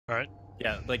All right.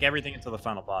 Yeah, like everything until the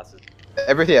final bosses.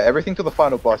 Everything, yeah, everything to the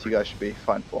final boss you guys should be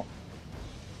fine for.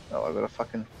 Oh, I got a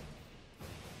fucking...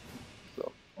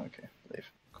 So, okay, leave.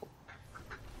 Cool.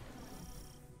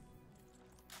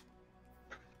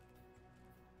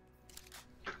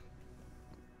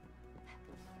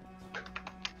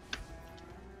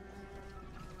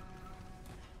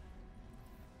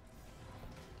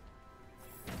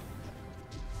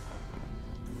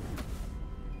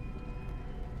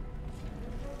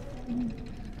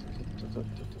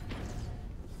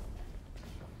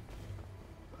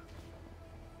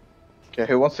 Okay,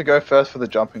 who wants to go first for the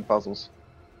jumping puzzles?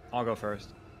 I'll go first.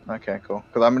 Okay, cool.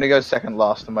 Because I'm gonna go second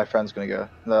last, and my friend's gonna go.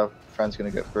 No, friend's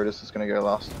gonna go. Brutus is gonna go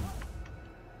last.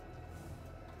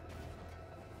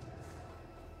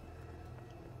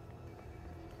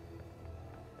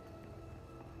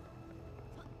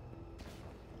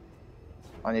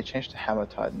 I need to change to Hammer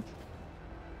Titan.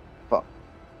 Fuck.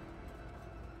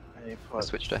 I need to I'll put...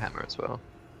 switch to hammer as well.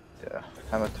 Yeah,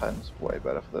 Hammer Titan's way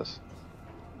better for this.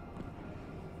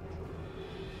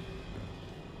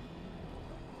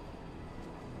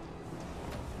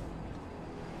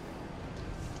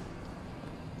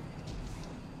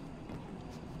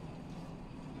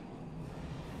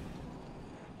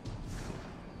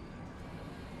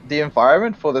 The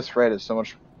environment for this raid is so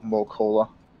much more cooler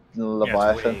than the Yeah, it's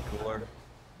Leviathan. way cooler.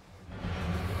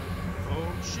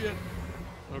 Oh shit.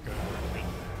 Okay.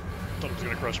 Thought it was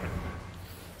gonna crush me.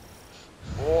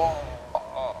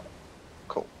 Whoa.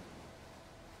 Cool.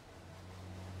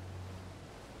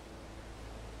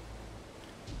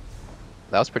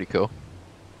 That was pretty cool.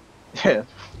 Yeah.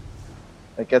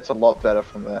 It gets a lot better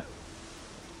from there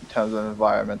in terms of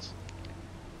environments.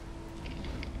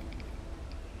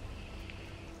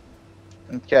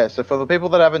 Okay, so for the people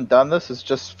that haven't done this, it's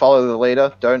just follow the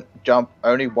leader. Don't jump.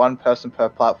 Only one person per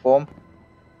platform.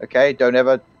 Okay, don't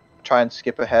ever try and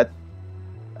skip ahead,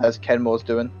 as Kenmore's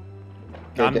doing.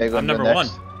 Okay, Dagon, I'm you're number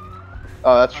next. 1.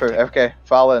 Oh, that's true. Okay,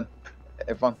 file in.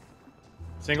 Everyone.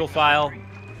 Single file.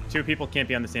 2 people can't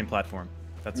be on the same platform.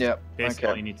 That's basically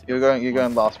all you need to do. You're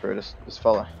going last, Brutus. Just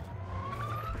follow.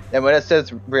 And when it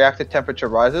says reactor temperature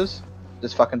rises,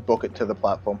 just fucking book it to the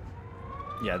platform.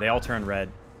 Yeah, they all turn red,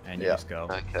 and you just go.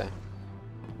 Okay.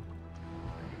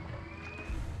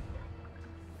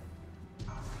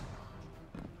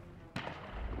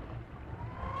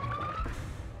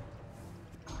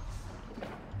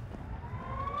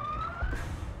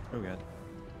 Oh god.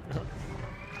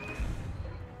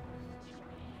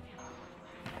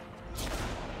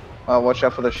 Oh, watch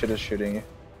out for the shitters shooting you.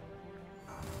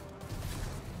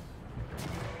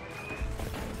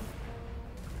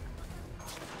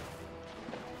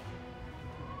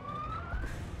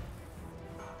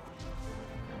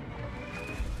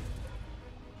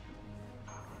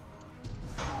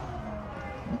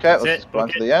 Okay, let's just go on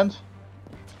to the end.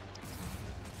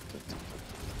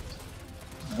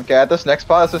 Okay, at this next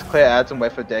part, let's just clear ads and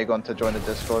wait for Dagon to join the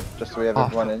Discord, just so we have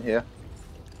everyone in here.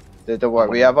 Don't worry,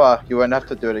 we have you won't have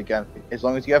to do it again. As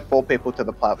long as you have 4 people to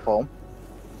the platform,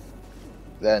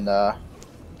 then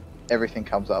everything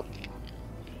comes up.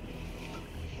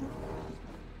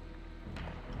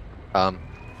 There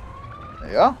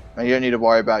you go. And you don't need to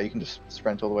worry about it, you can just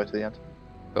sprint all the way to the end.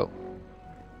 Cool.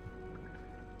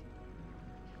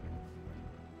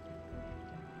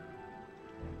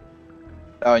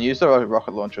 Oh, and use the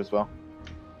rocket launcher as well.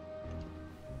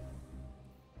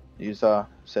 Use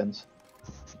sends.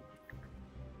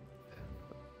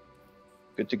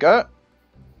 Good to go.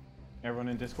 Everyone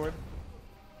in Discord?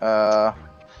 Nothing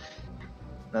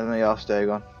else,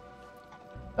 Dagon.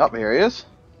 Oh, here he is.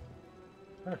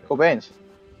 Perfect. Cool beans.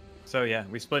 So yeah,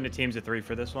 we split into teams of 3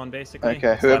 for this one, basically.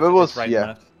 Okay, It's whoever left, was it's right and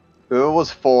left. whoever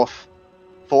was fourth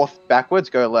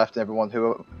backwards, go left. And everyone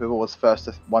whoever was first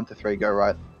to 1 to 3, go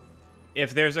right.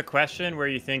 If there's a question where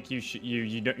you think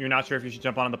you're not sure if you should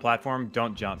jump onto the platform,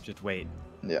 don't jump. Just wait.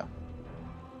 Yeah.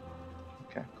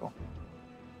 Okay, cool.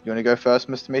 You want to go first,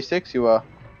 Mr. Me6? You are.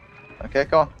 Okay,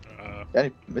 go on.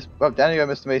 Danny, Danny, go,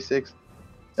 Mr. Me6. Yep.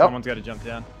 Someone's got to jump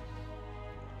down.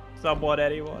 Somewhat,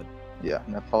 anyone. Yeah,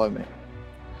 now follow me.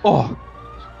 Oh.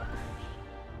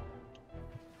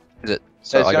 Is it?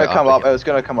 So it's I gonna go come up up. again. It's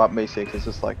gonna come up Me6. It's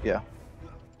just like yeah.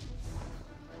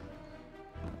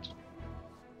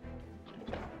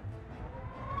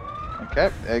 Okay,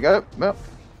 there you go. Well,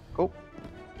 cool.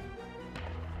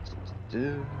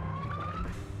 Do.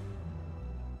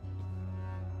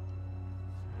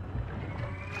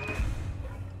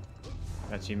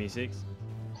 That's you, Me6.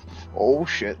 Oh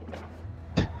shit.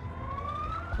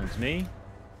 One's me.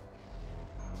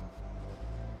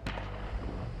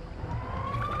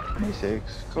 Me6.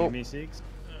 Cool. You, Me6.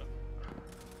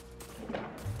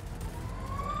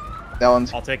 That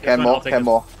one's I'll take this Ken one, more, I'll take Ken this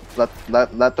more.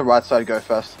 Let the right side go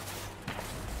first.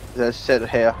 Just sit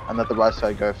here and let the right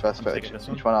side go first I'm for taking this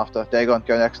each one after. Dagon,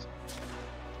 go next.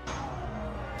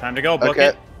 Time to go, book Okay,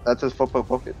 it. that's his foot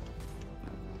book it.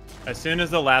 As soon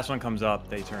as the last one comes up,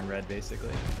 they turn red,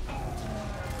 basically.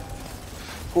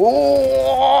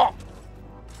 Ooh!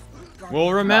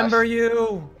 We'll remember Nice.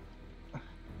 you!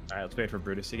 Alright, let's wait for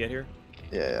Brutus to get here.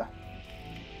 Yeah.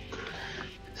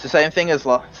 It's the same thing as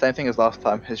last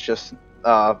time. It's just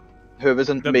whoever's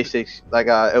in B6, like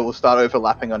it will start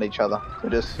overlapping on each other. So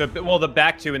just Well, the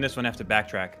back two in this one have to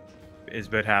backtrack,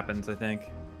 is what happens, I think.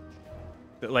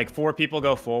 Like 4 people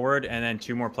go forward, and then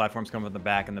 2 more platforms come from the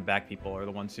back, and the back people are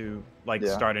the ones who like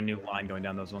start a new line going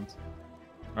down those ones.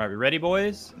 All right, we ready,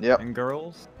 boys? Yep. And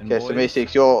girls. And okay. boys? So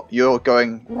B6, you're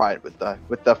going right with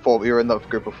the 4. You're in the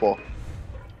group of 4.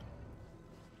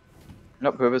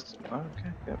 Nope. Whoever's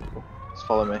okay. Yeah. Cool. Just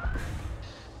follow me.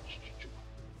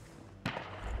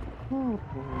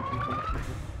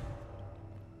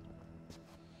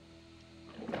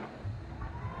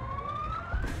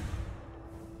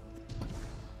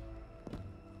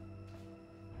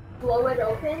 Blow it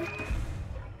open.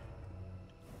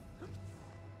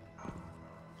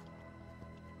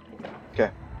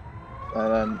 Okay.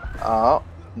 And then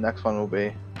next one will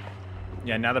be.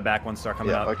 Yeah, now the back ones start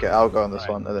coming up. Okay. I'll go on this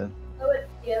one and then. Oh, it's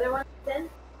the other one then?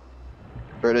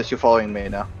 Brutus, you're following me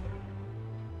now.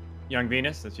 Young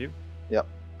Venus, that's you. Yep.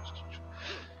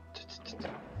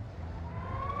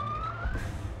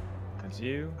 That's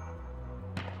you.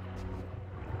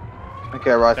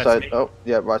 Okay, right That's side. me. Oh,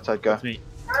 yeah, right side go. That's me.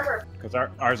 Armor. Because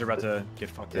ours are about to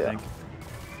get fucked, I think.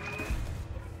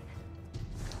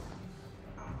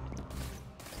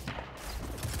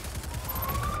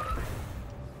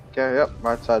 Okay, yep,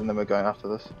 right side, and then we're going after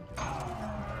this.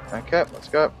 Okay, let's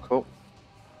go. Cool.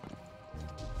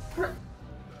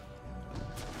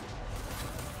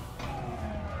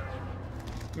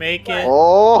 Make it.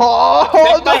 Oh!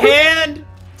 Take my hand!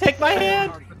 Take my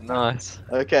hand! Nice.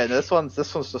 Okay, this one's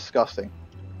disgusting.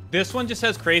 This one just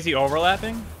has crazy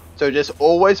overlapping. So just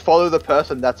always follow the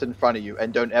person that's in front of you,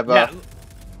 and don't ever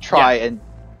try and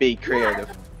be creative.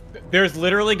 There's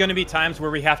literally going to be times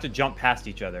where we have to jump past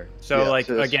each other. So, like,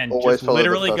 so again, always just follow the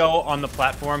literally person. go on the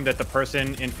platform that the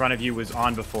person in front of you was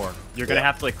on before. You're going to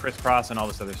have to, like, crisscross and all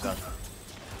this other stuff.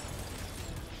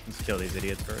 Let's kill these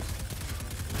idiots first.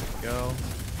 Go.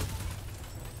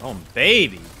 Oh,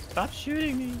 baby. Stop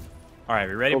shooting me. All right,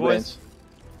 we ready, Cool boys? beans.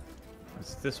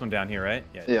 It's this one down here, right?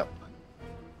 Yeah.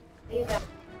 Yep.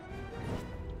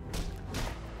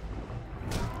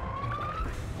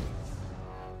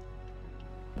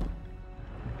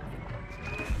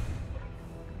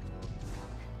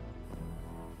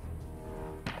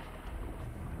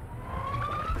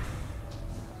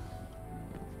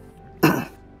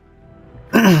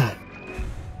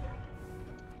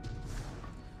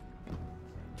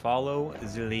 Follow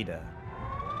the leader.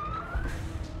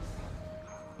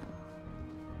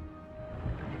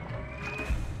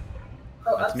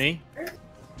 Oh, That's me.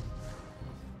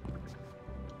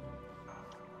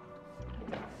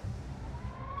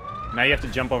 Now you have to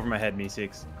jump over my head,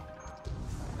 Me6.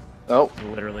 Oh.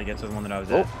 Literally get to the one that I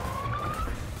was at.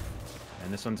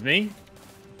 And this one's me.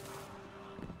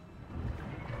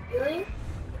 Really?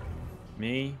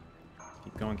 Me.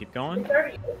 Keep going, keep going. It's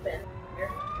already open.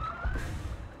 Here.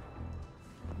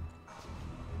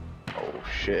 Oh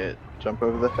shit! Jump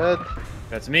over the head.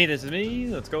 That's me, this is me.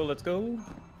 Let's go, let's go.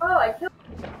 Oh, I killed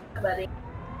somebody.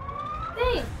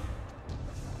 Thanks.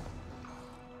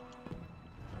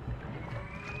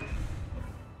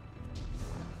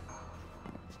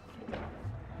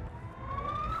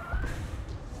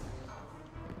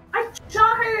 I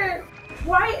shot her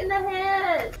right in the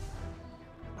head.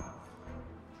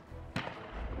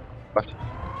 What?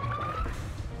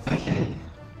 Okay.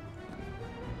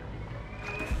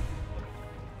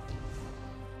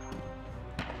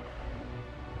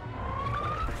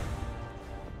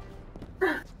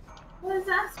 What is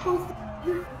that supposed to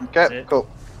do? Okay, it. cool.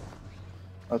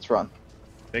 Let's run.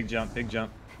 Big jump, big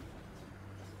jump.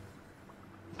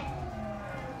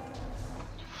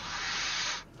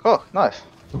 Oh, nice.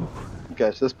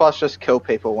 Okay, so this boss just kill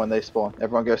people when they spawn.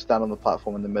 Everyone goes stand on the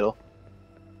platform in the middle.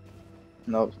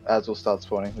 No, as will start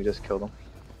spawning. We just kill them.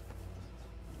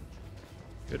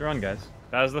 Good run, guys.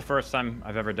 That was the first time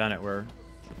I've ever done it where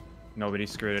nobody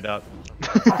screwed it up.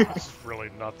 It's really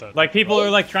not that. Like, people are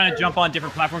like trying to jump on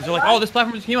different platforms. They're like, oh, this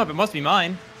platform just came up. It must be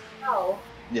mine. Oh.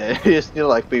 Yeah, you just need to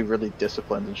like be really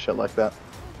disciplined and shit like that.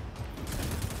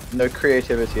 No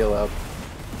creativity allowed.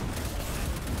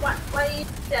 Why do you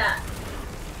do that?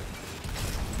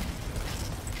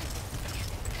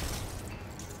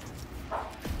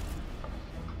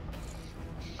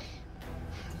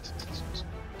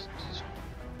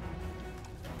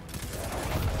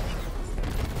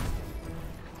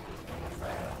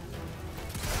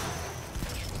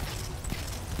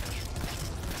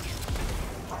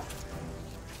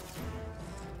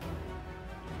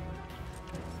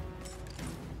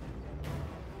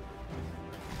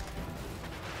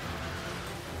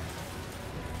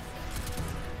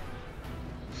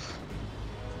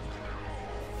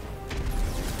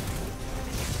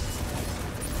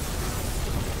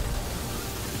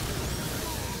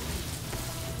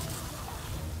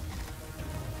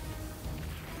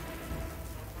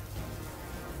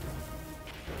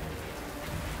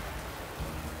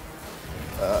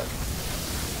 Huh?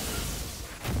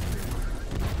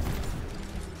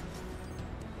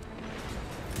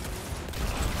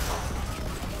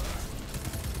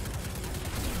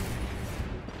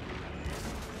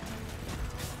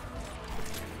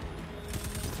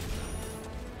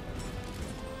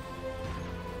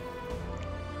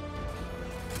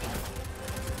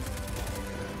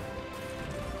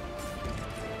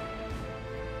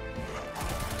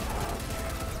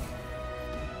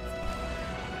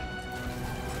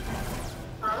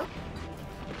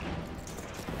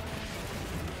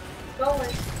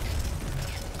 Going.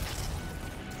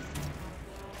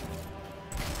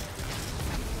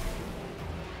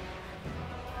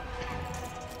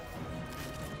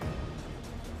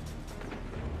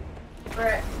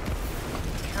 Alright.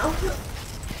 Now.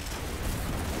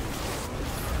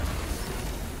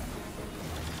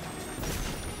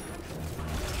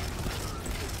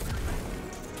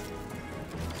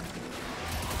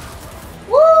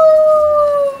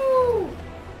 Woo!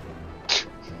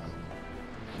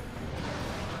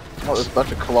 Oh, there's a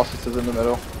bunch of Colossuses in the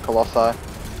middle. Colossi.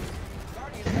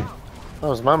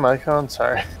 Oh, is my mic on?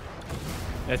 Sorry.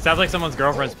 It sounds like someone's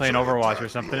girlfriend's playing Overwatch or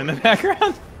something in the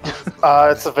background.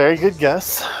 It's a very good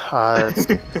guess. It's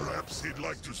Perhaps he'd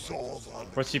like to solve our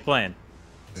What's she playing?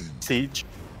 Siege.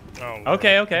 Oh.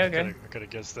 Okay, well, okay, I okay. could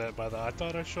have guessed that by the. I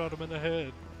thought I shot him in the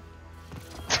head.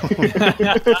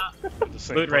 The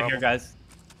same Loot right here, problem. guys.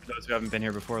 For those who haven't been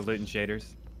here before, loot and shaders.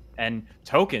 And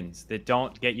tokens that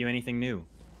don't get you anything new.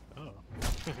 Oh.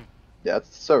 Yeah,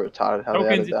 it's so retarded how they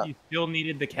Tokens added if that. you still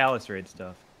needed the Callus raid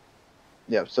stuff.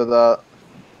 Yeah, so the...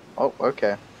 Oh,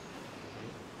 okay.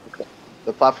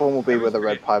 The platform will be where the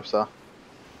red pipes are.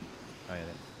 Oh, yeah.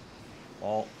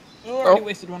 Well, oh, I already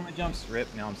wasted one of my jumps. Rip,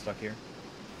 now I'm stuck here.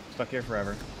 Stuck here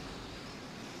forever.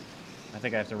 I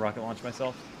think I have to rocket launch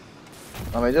myself.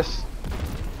 Let me just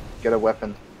get a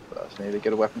weapon first. I need to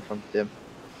get a weapon from Dim.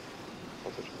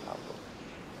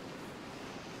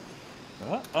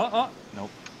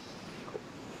 Nope.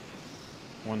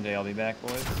 One day I'll be back,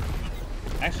 boys.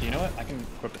 Actually, you know what? I can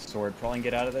equip a sword. Probably and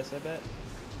get out of this, I bet.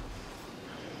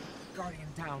 Guardian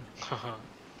down.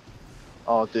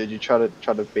 Oh, dude, you try to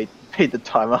beat the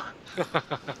timer.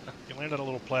 You land on a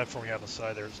little platform you have on the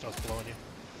side there. It starts blowing you.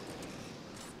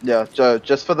 Yeah, so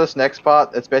just for this next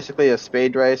part, it's basically a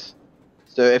speed race.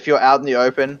 So if you're out in the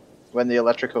open, when the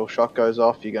electrical shock goes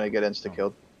off, you're gonna get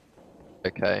insta-killed.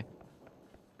 Okay.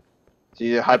 So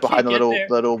you hide behind the can't get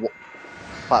there. little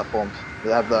platforms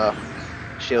that have the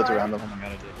shields around them. Oh my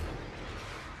god, I did.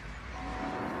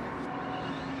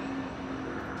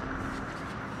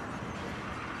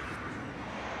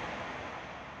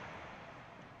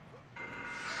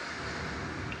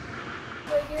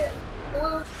 Take it.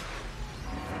 Blue.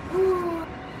 Ooh.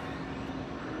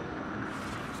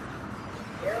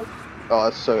 Yeah, Oh,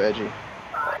 that's so edgy.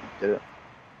 Did it?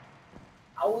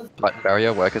 I was. Light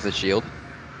barrier work as a shield.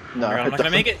 No, Oh my god, I'm it not gonna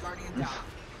make it. Guardian down.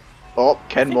 Oh, I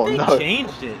Kenmore, think they no.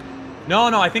 changed it.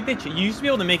 No, I think they. You used to be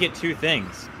able to make it 2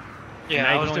 things. Yeah, Now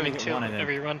I you was can only doing make it 2 one, I think.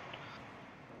 every run.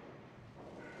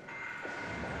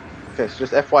 Okay, so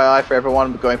just FYI for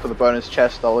everyone, we're going for the bonus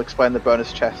chest. I'll explain the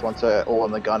bonus chest once they're all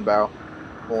on the gun barrel.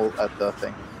 All at the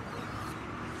thing.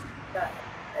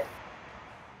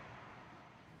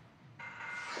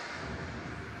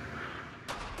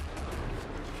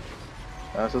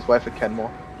 Let's just wait for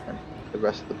Kenmore and the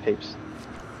rest of the peeps.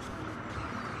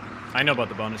 I know about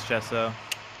the bonus chest though.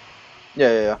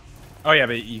 Yeah. Oh yeah,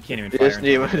 but you can't even You fire. just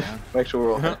need until to you're down. make sure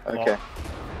we're all Lol. okay.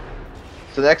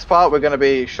 So the next part, we're going to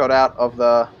be shot out of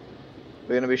the.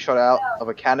 We're going to be shot out of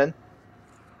a cannon,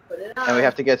 Put it and we on.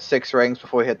 have to get 6 rings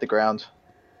before we hit the ground,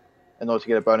 in order to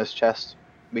get a bonus chest.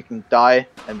 We can die,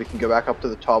 and we can go back up to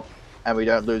the top, and we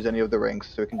don't lose any of the rings,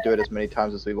 so we can do it as many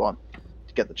times as we want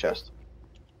to get the chest.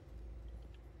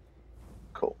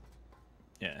 Cool.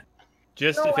 Yeah.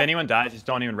 Just if anyone dies, just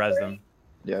don't even res them.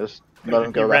 Yeah, just let them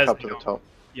If go you back res up to the them- top.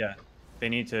 Yeah. They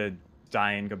need to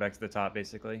die and go back to the top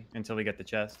basically until we get the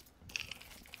chest.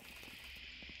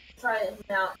 Try it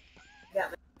now.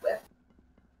 Got me whip.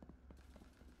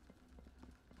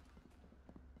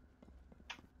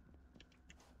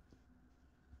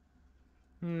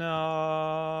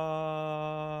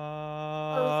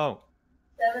 No.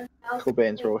 7,000. Cool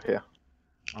beans, we're all here.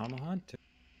 I'm a hunter.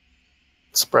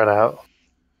 Spread out.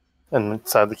 And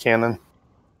inside the cannon.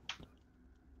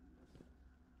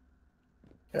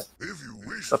 If you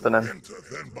wish Something to in. enter,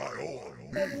 then by all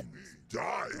means,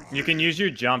 dive. You can use your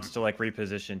jumps to like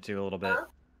reposition too a little bit.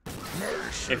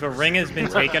 If a ring has been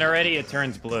taken already, it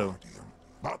turns blue.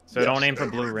 So don't aim for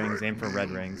blue rings, aim for red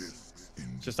rings.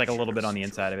 Just like a little bit on the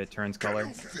inside of it turns Can color.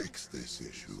 you fix this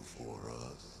issue for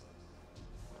us?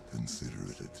 Consider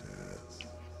it a test.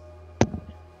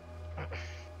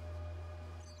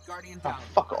 Oh,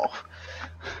 fuck off.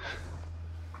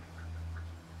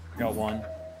 Got one.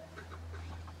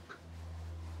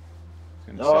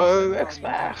 No,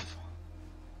 X-Math.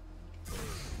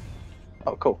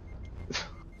 Oh, cool.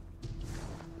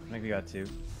 I think we got two.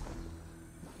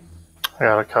 I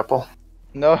got a couple.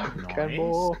 No, Nice.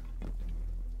 Cannonball.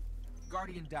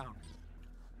 Guardian down.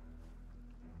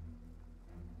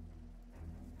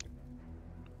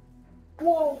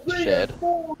 Shared?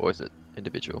 Or is it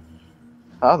individual?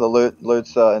 Ah, the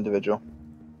loot's individual.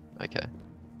 Okay.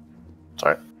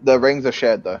 Sorry. The rings are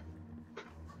shared though.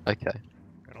 Okay.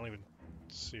 I don't even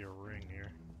see a ring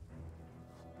here.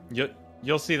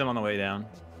 You'll see them on the way down.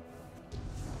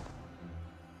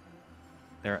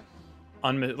 They're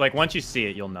like once you see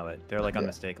it, you'll know it. They're like Yeah.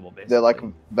 unmistakable, basically. They're like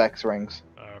Vex rings.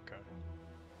 Oh, okay.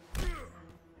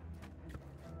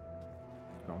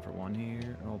 Going for one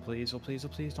here. Oh please, oh please, oh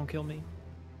please, don't kill me.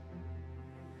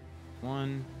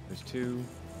 One. There's two.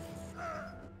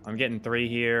 I'm getting three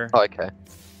here. Oh, okay.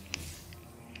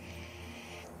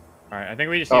 All right, I think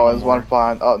we just. Need Oh, one there's more. one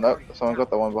behind. Oh no, someone got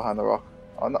the one behind the rock.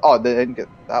 Oh, no. Oh, they didn't get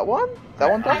that one.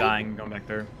 That one I'm died. dying. Going back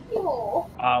there. Oh.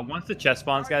 Once the chest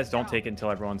spawns, guys, don't take it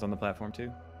until everyone's on the platform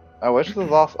too. Oh, where's the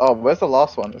last? Oh, where's the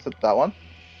last one? Is it that one?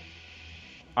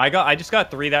 I just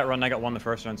got three that run. I got one the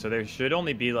first run, so there should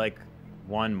only be like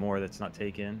one more that's not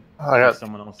taken. I got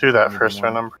someone else. do that maybe first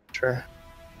one. run, I'm pretty sure.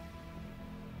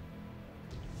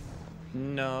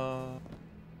 No.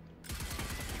 Oh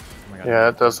my God. Yeah,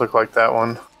 it does look like that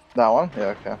one. That one?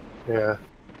 Yeah. Okay. Yeah.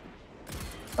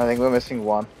 I think we're missing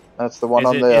one. That's the one Is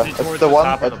on it, the. is it It's towards the the one.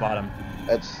 top or the bottom?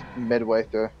 It's midway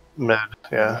through. Mid,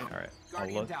 yeah. All right. I'll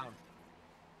Guardian look. down.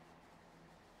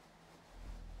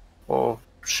 We'll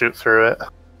shoot through it.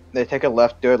 They take a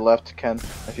left. Do it left, Ken,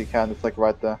 if you can. It's like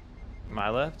right there. My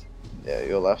left. Yeah,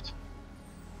 your left.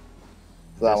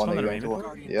 That This one one that that you're I'm going aiming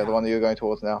towards. Yeah, the one that you're going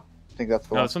towards now. I think that's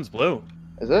the No, one. this one's blue.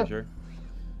 Is Pretty it? Sure.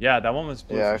 Yeah, that one was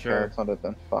blue Yeah, for okay, sure. that's not it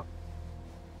then. Fuck.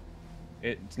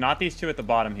 It's not these two at the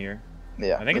bottom here.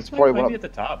 Yeah, I think it's probably might one. be at the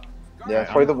top. Yeah,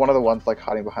 it's probably one of the ones like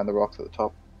hiding behind the rocks at the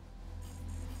top.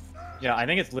 Yeah, I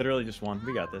think it's literally just one.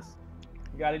 We got this.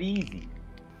 We got it easy.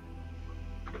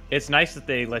 It's nice that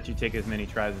they let you take as many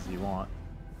tries as you want.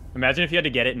 Imagine if you had to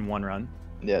get it in one run.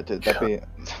 Yeah, dude, that'd be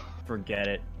Forget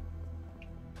it.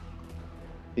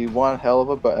 one hell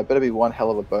of a. It better be one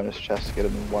hell of a bonus chest to get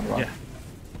him in one run. Yeah.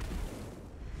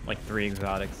 Like 3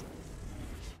 exotics.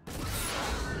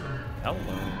 Hello.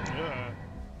 Yeah.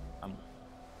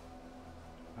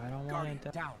 I don't want Guardian to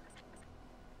die.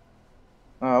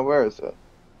 down. Where is it?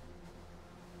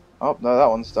 Oh no, that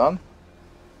one's done.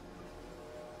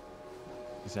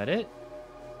 Is that it?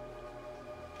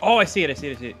 Oh, I see it. I see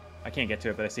it. I see it. I can't get to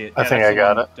it, but I see it. I Yeah, think that's I the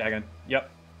got one, it. Dragon.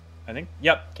 Yep. I think.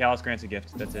 Yep. Callus grants a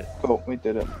gift. That's it. Cool, we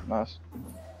did it. Nice.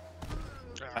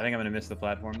 I think I'm gonna miss the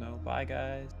platform though. Bye,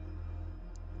 guys.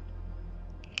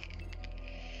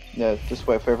 Yeah, just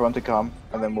wait for everyone to come,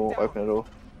 and then we'll open it all.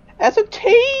 As a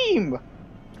team!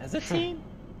 As a team.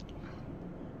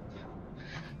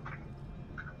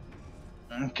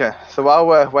 Okay, so while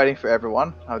we're waiting for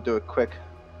everyone, I'll do a quick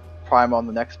prime on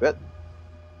the next bit.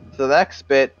 So the next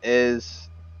bit is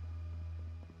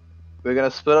we're going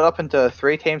to split it up into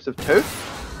 3 teams of 2,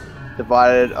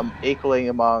 divided equally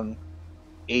among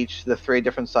the 3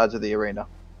 different sides of the arena.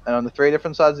 And on the 3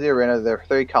 different sides of the arena, there are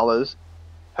 3 colors: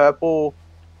 purple,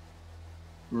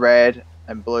 red,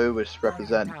 and blue, which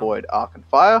represent void, arc, and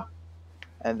fire.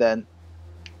 And then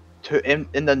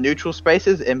in the neutral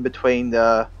spaces in between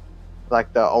the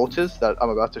altars that I'm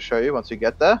about to show you once you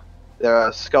get there, there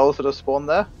are skulls that are spawned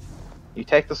there. You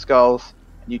take the skulls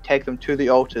and you take them to the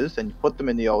altars and you put them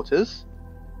in the altars.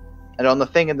 And on the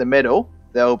thing in the middle,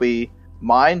 there will be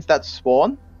mines that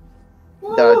spawn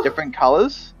that are different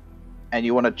colors. And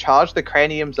you want to charge the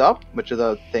craniums up, which are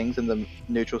the things in the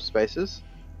neutral spaces.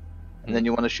 And then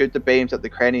you want to shoot the beams that the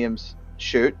craniums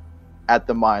shoot at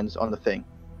the mines on the thing.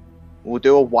 We'll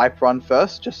do a wipe run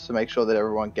first, just to make sure that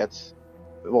everyone gets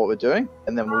what we're doing,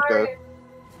 and then we'll go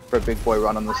for a big boy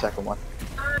run on the second one.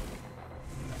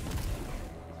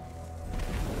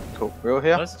 Cool. We're all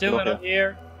here? Let's do We're it all up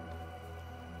here.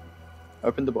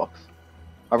 Open the box.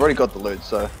 I've already got the loot,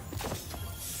 so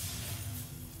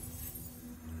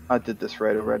I did this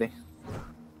raid already.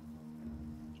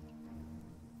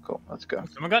 Cool, let's go.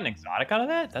 Someone got an exotic out of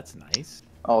that? That's nice.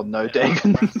 Oh no,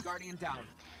 Dagon. Guardian down.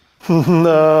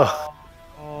 No,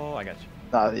 Oh, I got you.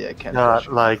 Nah, yeah, can't.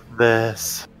 not like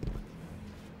this.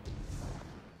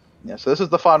 Yeah, so this is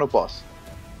the final boss.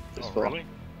 This Oh, film. really?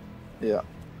 Yeah.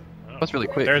 Oh. That's really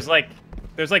quick. There's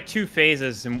like 2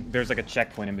 phases and there's like a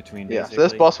checkpoint in between. Yeah, Basically. so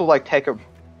this boss will like take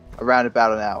around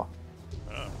about an hour.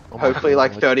 Oh. Oh my Hopefully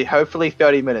like God. 30, hopefully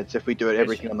 30 minutes if we do it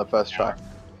everything on the first try.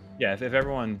 Yeah, if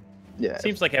everyone... Yeah.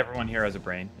 Seems like everyone here has a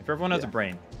brain. If everyone has a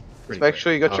brain. Just pretty make quick.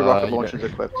 sure you got your rocket you know. launchers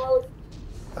equipped.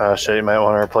 Shit, you might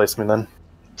want to replace me then.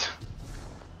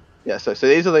 Yeah, so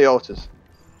these are the altars.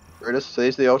 Brutus, so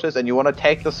these are the altars, and you want to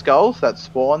take the skulls that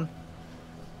spawn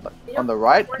on the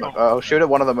right. I'll shoot at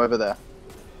one of them over there.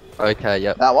 Okay,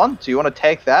 yep. That one. So you want to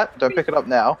take that, don't pick it up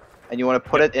now, and you want to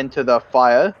put it into the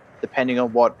fire, depending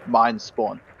on what mines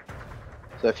spawn.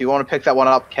 So if you want to pick that one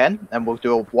up, Ken, and we'll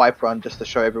do a wipe run just to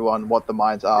show everyone what the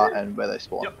mines are and where they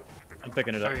spawn. Yep. I'm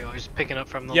picking it up. Are you always picking up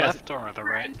from the Yes. left or the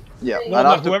right? Yeah. Well,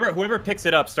 and no, after- whoever picks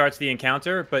it up starts the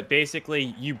encounter, but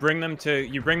basically you bring them to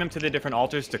the different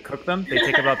altars to cook them. They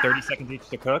take about 30 seconds each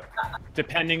to cook,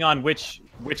 depending on which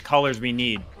colors we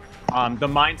need. The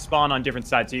mines spawn on different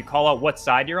sides, so you call out what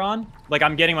side you're on. Like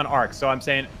I'm getting on arc, so I'm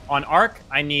saying on arc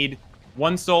I need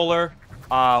 1 solar,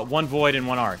 1 void, and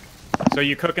 1 arc. So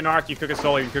you cook an arc, you cook a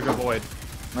solar, you cook a void.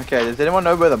 Okay. Does anyone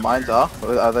know where the mines are?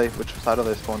 Or are they? Which side are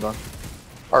they spawned on?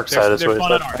 Arc side is They're what he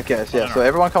spawned on said. arc. Okay. So yeah. So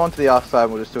everyone come onto the arc side.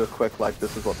 And we'll just do a quick like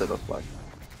this is what they look like.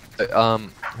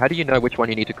 How do you know which one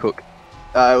you need to cook?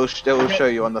 It will show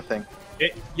you on the thing.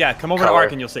 Yeah, come over to Color.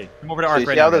 arc and you'll see. Come over to So arc you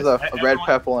right see how now. there's guys. a red, Everyone-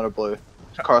 purple, and a blue.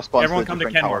 Corresponds Everyone to come to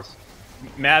different Kenmore. colors.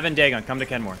 Mav and Dagon, come to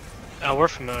Kenmore. We're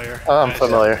familiar. I'm guys.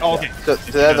 familiar. Oh, okay. So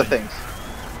they're the things.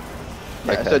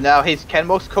 Yeah, Okay. So now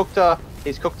Kenmore's cooked a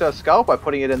skull by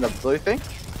putting it in the blue thing,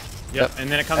 Yep.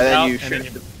 And then it comes and then out, you and then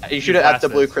shoot. You shoot it at the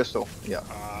blast blue this. crystal. Yeah.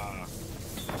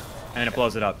 And it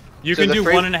blows it up. You So can the do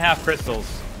three- 1.5 crystals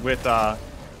with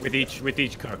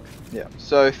each cook. Yeah.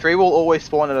 So 3 will always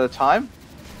spawn at a time,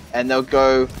 and they'll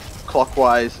go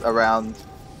clockwise around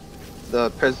the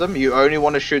prism. You only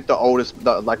want to shoot the oldest,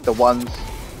 the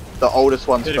oldest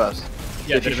ones Should've- first.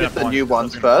 Yeah, If you should've shoot been the one. new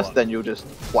ones Should've been first, one. then you'll just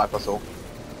wipe us all.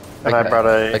 And I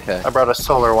Okay. brought a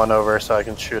solar one over so I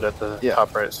can shoot at the Yeah.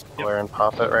 top right solar and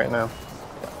pop it right now.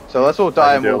 So let's all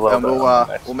die, and can do a little bit on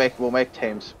the next. we'll make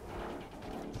teams.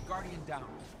 Guardian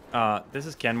down. This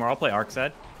is Kenmore. I'll play arc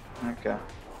side. Okay.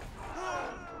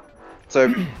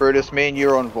 So Brutus, me and you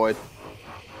are on void.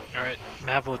 Alright,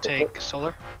 Mav will take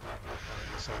solar.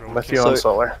 So I'm with you on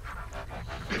solar.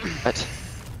 Right.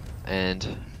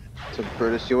 And So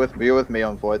Brutus, you're with me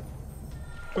on void.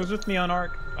 Who's with me on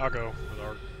arc? I'll go with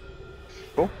arc.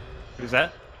 Who's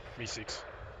that? Me 6.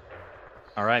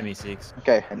 All right, Meeseeks.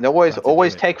 Okay, and always That's a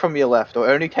good. take from your left, or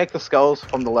only take the skulls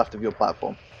from the left of your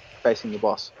platform, facing the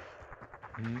boss.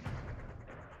 Mhm.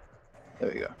 There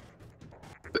we go.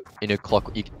 in a clock,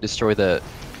 you can destroy the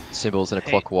symbols in a Hey,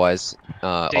 clockwise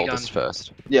dig oldest on.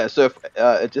 first. Yeah, so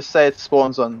if just say it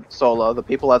spawns on solar, the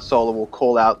people at solar will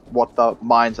call out what the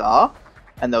mines are,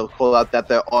 and they'll call out that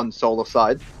they're on solar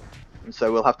side. And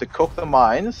so we'll have to cook the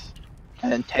mines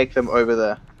and then take them over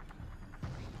there.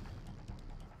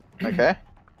 Okay?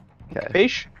 Okay.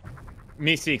 Capiche?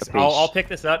 Meeseeks, Capiche. I'll pick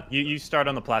this up. You start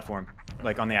on the platform,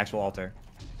 like on the actual altar.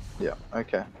 Yeah,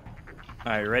 okay. All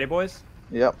right, you ready, boys?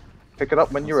 Yep. Pick it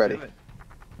up when you're Let's ready.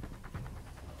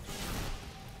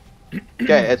 do it.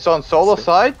 Okay, it's on solar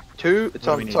side, it's What do we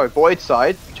on, need? sorry, void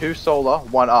side, 2 solar,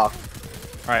 1 arc.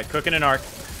 All right, cooking an arc.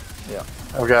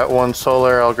 I've got 1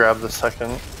 solar, I'll grab the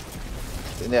second.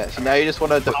 Yeah, so now you just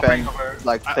want to defend,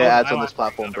 like, I- clear I- ads I on want this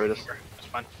platform, Brutus. It's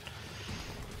fine.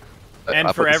 And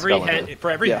I for put the every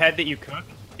skeleton. head that you cook,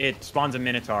 it spawns a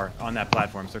minotaur on that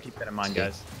platform. So keep that in mind, Okay.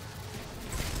 guys.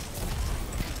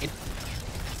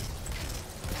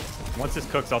 Once this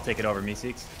cooks, I'll take it over,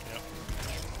 Meeseeks.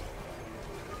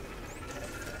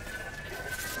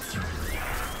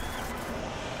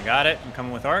 I got it. I'm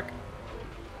coming with arc.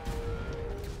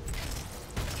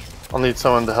 I'll need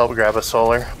someone to help grab a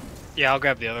solar. Yeah, I'll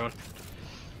grab the other one.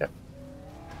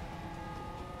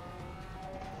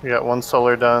 We got 1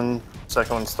 solar done,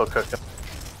 second one's still cooking.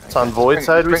 It's on Just void bring-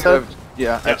 side, just we bring it said? over-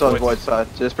 Yeah, Yeah, it's on void. void side.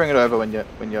 So just bring it over when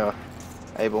you're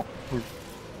able.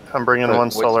 I'm bringing Void- 1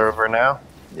 void solar over now.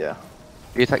 Yeah.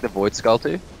 Do you take the void skull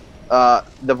too?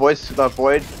 The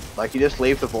void, like you just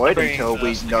leave the void bringing until the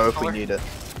we second know if we color. need it.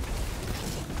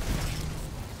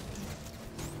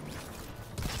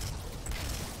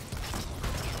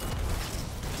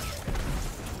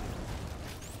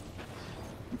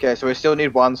 Okay, so we still need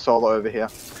 1 solar over here.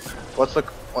 What's the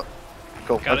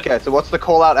cool? Got it. Okay, so what's the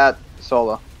call out at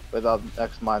solar where the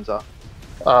next mines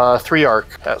are? 3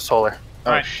 arc at solar.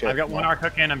 All right, shit, I've got 1 no. arc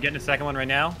cooking. I'm getting a second one right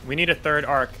now. We need a 3rd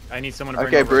arc. I need someone to bring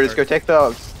Okay, over a Brutus, go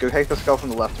third. take the skull from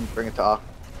the left and bring it to arc.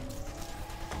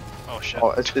 Oh shit.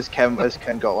 Oh, is Ken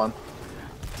got one?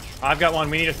 I've got 1.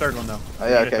 We need a 3rd one though. Oh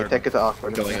We yeah, need a okay, third take it to arc.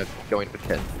 I'm going for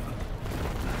 10.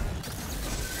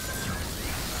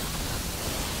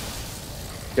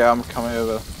 Yeah, I'm coming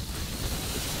over.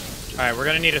 Alright, we're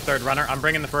gonna need a third runner. I'm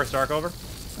bringing the first arc over.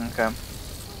 Okay.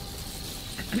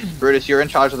 Brutus, you're in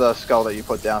charge of the skull that you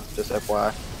put down, just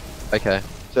FYI. Okay.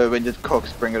 So when it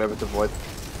cooks, bring it over to Void.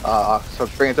 So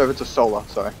bring it over to Solar,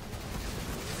 sorry.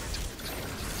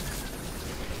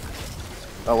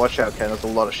 Oh, watch out, Ken, there's a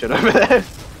lot of shit over there.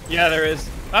 Yeah, there is.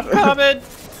 I'm coming!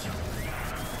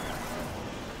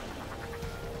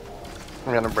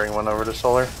 I'm gonna bring one over to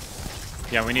solar.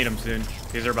 Yeah, we need them soon.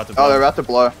 These are about to Oh, blow. they're about to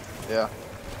blow. Yeah.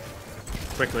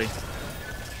 Quickly.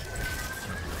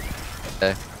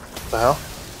 Okay. The hell?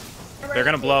 They're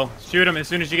gonna blow. Shoot them as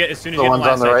soon as you get. The one's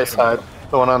on the right side.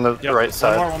 The one on the Yep. right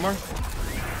side. One more.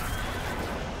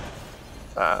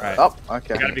 Right. Oh,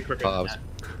 okay. You gotta be quicker. Oh, Than that.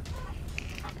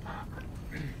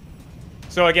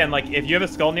 So again, like if you have a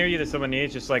skull near you that someone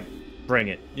needs, just like bring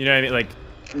it. You know what I mean? Like,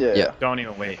 Yeah. don't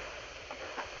even wait.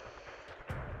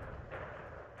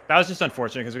 That was just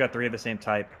unfortunate because we got 3 of the same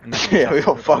type. And that's Yeah, we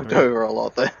got tough. fucked over a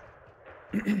lot there.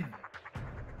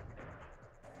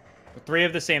 3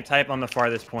 of the same type on the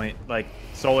farthest point. Like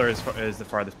solar is the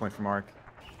farthest point from arc.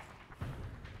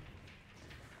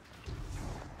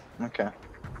 Okay.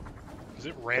 Is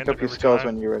it Pick random up your every skulls time?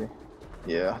 when you're ready.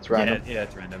 Yeah, it's random. Yeah,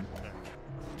 it's random.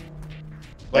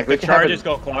 Like, Like we the can have charges it-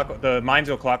 go the mines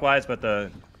go clockwise, but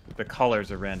the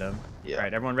colors are random. Yeah. All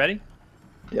right, everyone ready?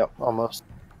 Almost.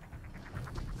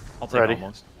 I'll take Ready.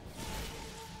 almost.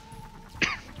 All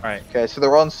right, Okay, so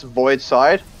they're on Void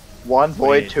side. 1 Void,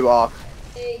 Wait. 2 Arc.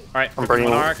 all right. I'm bringing bringing-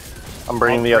 one arc. I'm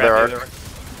bringing I'll the grab other arc.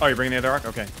 Oh, you're bringing the other arc?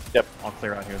 Okay. Yep. I'll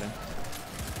clear out here then.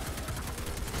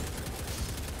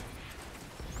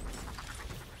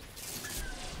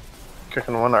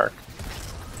 Cooking one arc.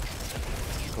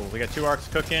 Cool. We got 2 arcs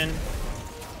cooking.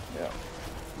 Yeah.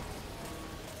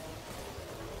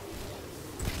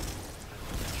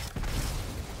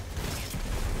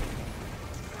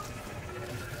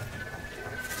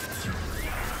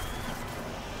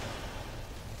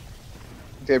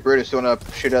 Okay, Brutus, you wanna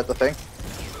shoot at the thing?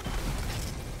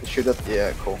 Shoot at,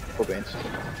 yeah, cool. Cool beans.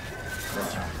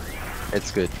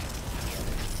 It's good.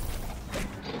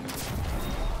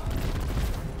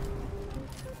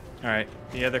 All right.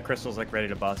 The other crystal's like ready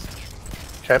to bust.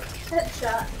 Okay.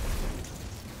 Headshot.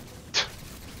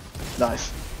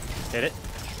 Nice. Hit it.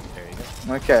 There you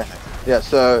go. Okay. Yeah,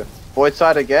 so Void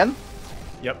side again.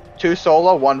 Yep. 2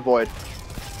 Solar, 1 Void.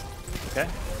 Okay.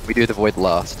 We do the void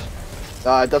last.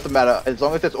 It doesn't matter. As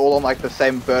long as it's all on like the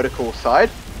same vertical side,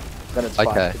 then it's fine.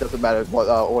 Okay. It doesn't matter what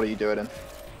order you do it in.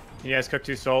 You guys cook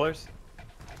 2 solars.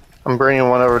 I'm bringing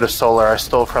one over to solar. I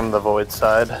stole from the void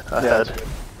side ahead. Yeah,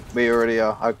 we already,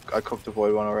 I cooked the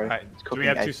Void one already. All right. It's Do we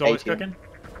have 2 at solars 18. cooking?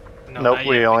 No, Nope, not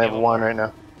we yet. only need have one right now.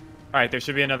 All right. There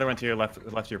should be another one to your left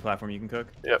of your platform you can cook.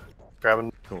 Yep.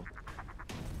 Grabbing. Cool.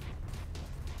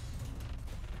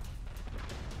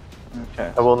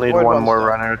 Okay. I will need Void one one's more done.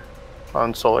 runner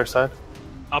on solar side.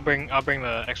 I'll bring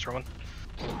the extra one.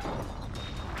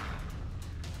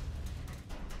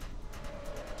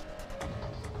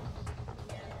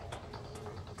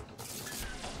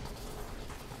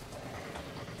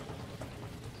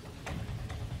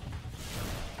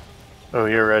 Oh,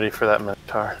 you're ready for that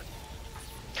Minotaur.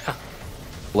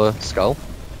 Skull.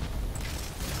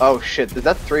 Oh shit, is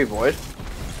that 3 Void?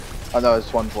 Oh no,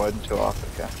 it's 1 Void and 2 Arc,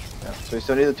 okay. Yeah, so we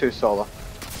still need the 2 Solar.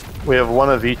 We have one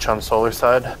of each on solar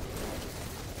side.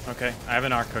 Okay. I have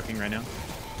an arc cooking right now.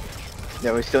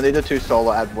 Yeah, we still need the 2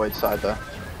 Solar at Void side though.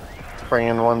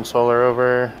 Bringing one solar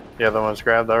over. The other one's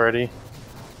grabbed already.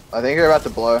 I think they're about to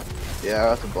blow. Yeah, they're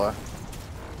about to blow.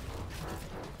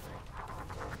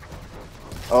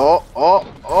 Oh,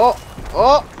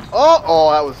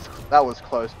 that was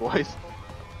close, boys.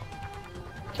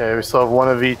 Okay, we still have one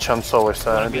of each on solar One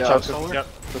side. of each Yeah, on I'll just- solar? Yep.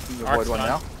 Looking to the Arc's Void one done.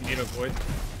 now. You need a void.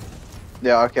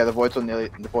 Yeah, okay, the Void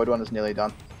one is nearly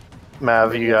done.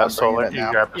 Mav, I'm you got bringing solar. it You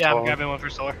now. grab the Yeah, I'm solar. grabbing one for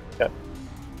solar.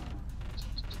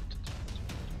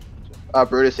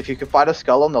 Brutus, if you could find a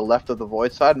skull on the left of the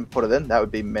Void side and put it in, that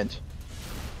would be mint.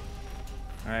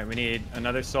 All right. We need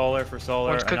another solar for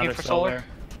solar. One's cooking Another for solar.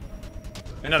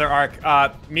 Another arc.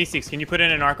 Meeseeks, can you put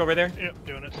in an arc over there? Yep,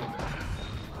 doing it.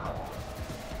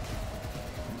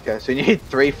 Okay, so you need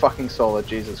 3 fucking Solar,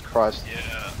 Jesus Christ.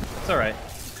 Yeah. It's all right.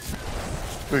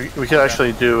 We could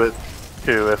actually do it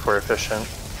too if we're efficient.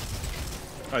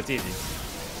 Oh, it's easy.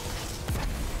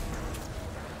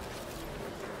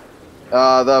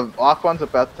 The Arc one's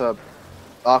about to...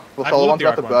 the I Solar blew up one's the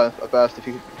about to Arc burst if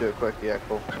you could do it quick. Yeah,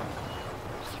 cool.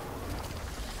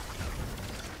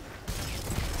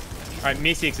 All right,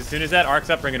 Meeseeks, as soon as that arc's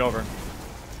up, bring it over.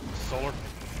 Solar.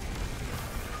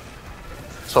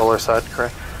 Solar side,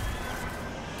 correct?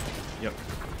 Yep.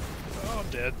 Oh, I'm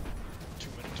dead. 2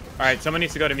 minutes. All right, someone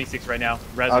needs to go to Meeseeks right now.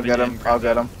 Res I'll him get and him. grab I'll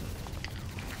get that. him.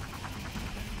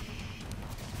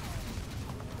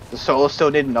 Does Solar still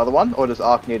need another one, or does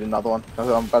Arc need another one? I'm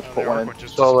about to put The one arc in. would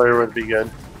just Solar disappear. would be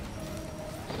good.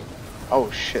 Oh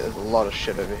shit, there's a lot of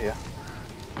shit over here.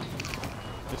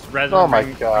 Just resin. Oh my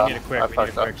we god. need it quick. I We need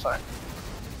it fucked quick. up. Sorry.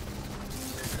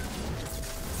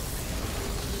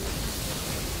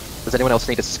 Does anyone else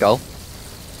need a skull?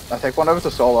 I take one over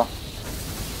to Solar.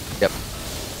 Yep.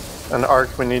 An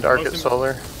arc, we need arc at Most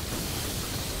solar.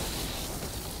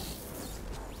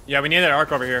 Yeah, we need that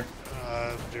arc over here.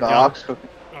 The Arc's cooking.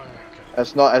 Oh, okay.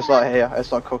 It's not here.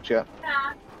 It's not cooked yet.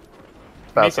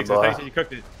 That's a Meeseeks, I thought you blah. said you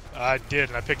cooked it. I did,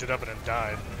 and I picked it up and it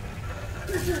died.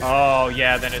 Oh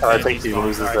yeah, then it's. I gonna think be he spawned.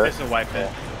 loses Alright, that. This is a wipe it.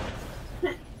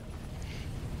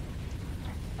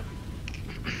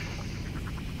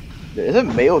 Is it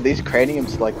me or these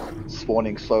craniums like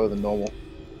spawning slower than normal?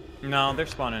 No, they're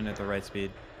spawning at the right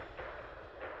speed.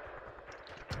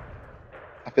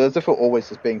 I feel as if we're always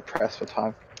just being pressed for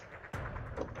time.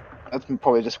 That's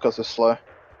probably just because we're slow.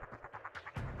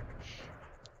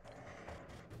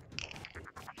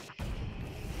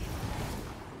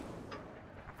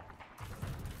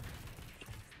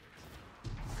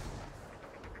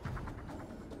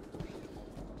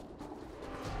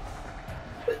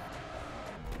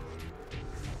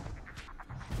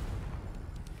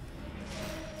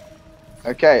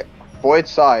 Okay, void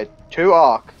side, 2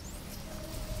 arc,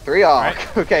 3 arc.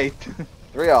 Alright. Okay,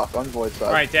 3 arc on void side.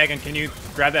 Alright, Dagon, can you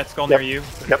grab that skull Yep. near you?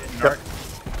 Yep, An yep. arc?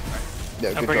 Yeah,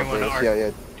 I'm good bringing job, one to Lewis. arc.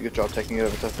 Yeah, good job taking it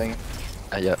over to the thing.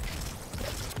 Yeah.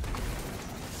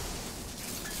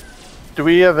 Do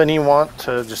we have any want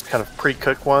to just kind of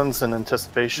pre-cook ones in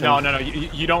anticipation? No.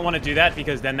 You don't want to do that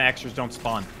because then the extras don't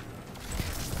spawn.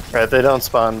 Right, they don't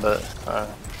spawn, but...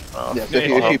 well, Yeah, so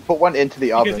if you put one into the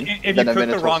Because oven, if you then a cook the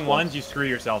Minotaur wrong spawns. ones, you screw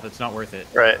yourself. It's not worth it.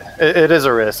 right, it is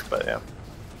a risk, but yeah.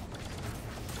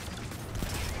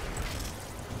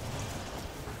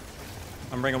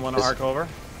 I'm bringing one arc over.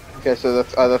 Okay, so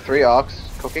are the 3 arcs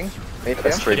cooking? 8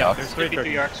 That's PM? 3 Yeah, arcs. there's 3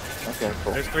 cooking. arcs. Okay,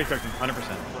 cool. There's 3 cooking,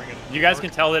 100%. Bring it You guys over. can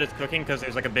tell that it's cooking because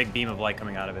there's like a big beam of light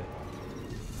coming out of it.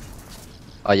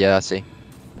 Oh yeah, I see.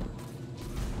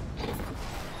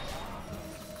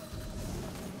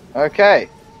 Okay.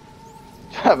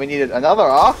 We needed another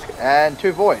arc and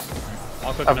 2 void.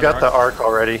 I'll cook I've another got the arc. arc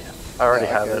already. I already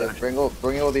Yeah, have okay, it.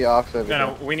 Bring all the arcs over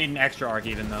No, here. we need an extra arc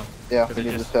even though. Yeah, Because we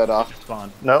it need the just- 3rd arc. just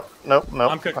spawned. Nope.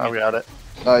 I'm cooking I it. got it.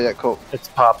 Oh yeah, cool. It's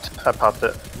popped. I popped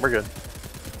it. We're good.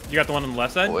 You got the one on the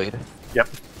left side? Void. Yep.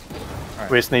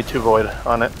 Alright. We just need 2 void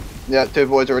on it. Yeah, 2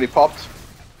 voids already popped.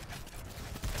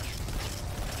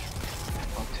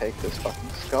 I'll take this fucking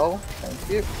skull. Thank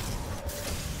you.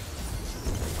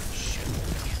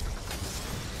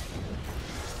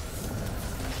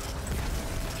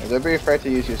 Yeah, don't be afraid to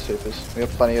use your supers. We have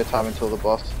plenty of time until the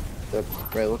boss to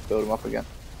really build them up again.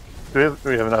 Do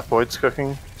we have enough voids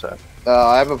cooking? So,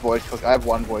 I have a void cook. I have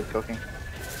 1 void cooking.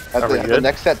 Have Are we the, have the good?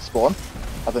 next set spawn?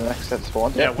 Have the next set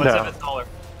spawn? Yeah, what's No. up at Solar?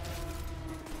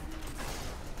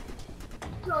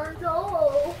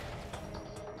 No.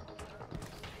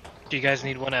 Do you guys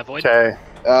need one at void? okay.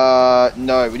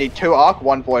 No, we need 2 arc,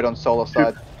 1 void on solar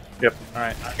side.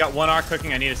 Alright, I've got 1 arc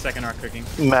cooking, I need a 2nd arc cooking.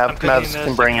 I'm cooking Mavs the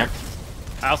can bring it. second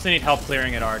I also need help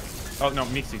clearing at arc. Oh no,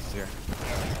 Meeseeks is here.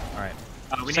 Alright.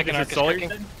 We need Second to arc get is Solar, cooking.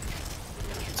 you said?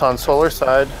 It's on solar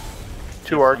side.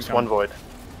 2 Yep, arcs, I'm 1 coming. void.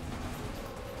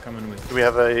 Coming with. Do we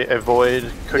have a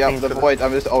void cooking? Yeah, the for void.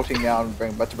 I'm just ulting now and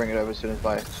about to bring it over as soon as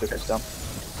my super's done.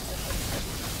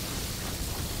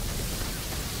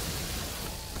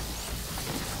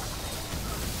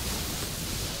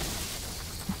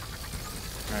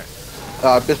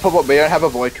 Just put what we don't have a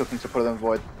void cooking, so put it in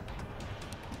void.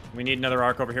 We need another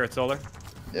arc over here at Solar.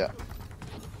 Yeah.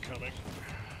 Coming.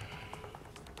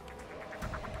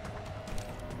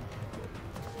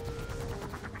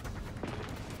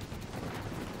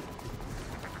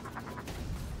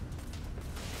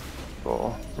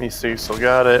 Cool. Me see, so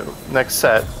got it. Next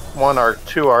set. 1 arc,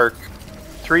 2 arc,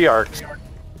 3 arcs.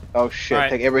 Oh shit! Alright.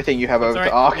 Take everything you have over That's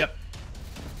to alright. arc. Yep.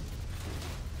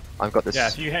 I've got this. Yeah,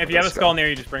 if you have a skull near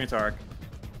you, just bring it to arc.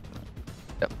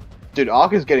 Dude,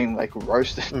 arc is getting like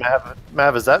roasted.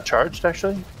 Mav, is that charged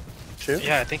actually? Shoot.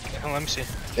 Yeah, I think. Oh, let me see.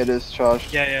 It is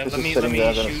charged. Yeah, This let is me sitting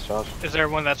there, then shoot. it's charged. Is there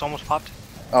one that's almost popped?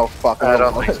 Oh fuck! I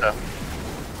don't think so.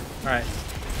 Alright.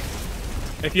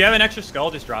 If you have an extra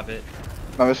skull, just drop it.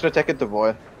 I'm just gonna take it to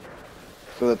void.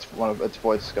 So that's one of it's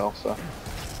void skull. So.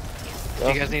 Do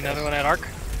you guys need another one at arc?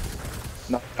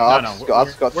 No, No, Arc's no,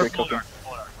 Arc's got we're 3 full cooking. arc,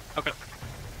 full arc. Okay.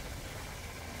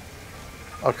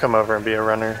 I'll come over and be a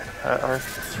runner at arc.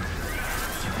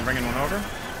 I'm bringing one over.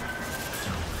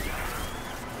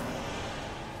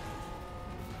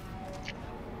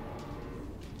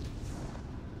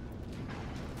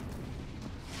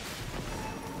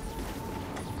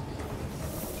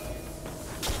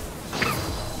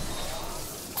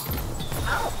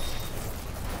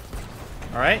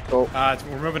 right. Cool.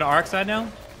 We're moving to arc side now.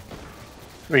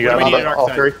 We What got do we need at all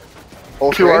arc three. side?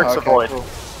 All Two three? arcs Okay, avoid. cool.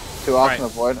 2 arcs Right. and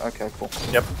a void. Okay, cool.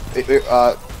 Yep.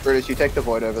 Brutus, you take the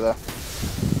void over there.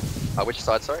 Which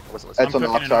side, sorry? I wasn't listening. It's on the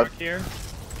I'm arc cooking an side. arc here.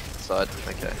 Side,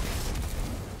 okay.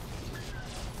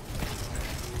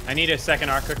 I need a second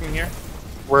arc cooking here.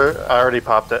 I already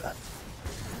popped it.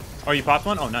 Oh, you popped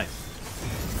one? Oh, nice.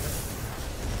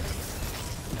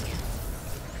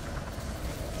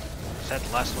 Is that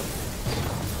the last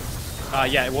one?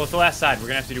 Yeah, well, it's the last side. We're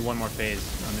gonna have to do one more phase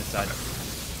on this side.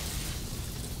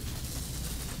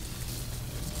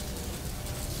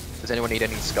 Does anyone need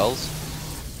any skulls?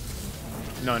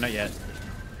 No, not yet.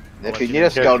 If let you you need know.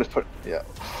 a skull, just put. Yeah.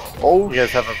 Oh, You guys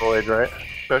have a void, right?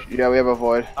 yeah, we have a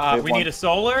void. We need a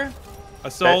solar, a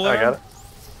solar, I got it.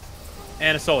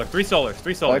 and a solar. 3 solars.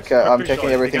 3 solars. Okay, Cook I'm 3 taking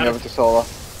solars. everything You over to solar.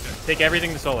 Take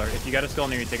everything to solar. If you got a skull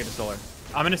near you, take it to solar.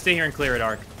 I'm gonna stay here and clear it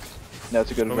arc. No, it's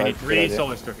a good But we need good 3 idea.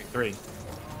 solars cooking. 3.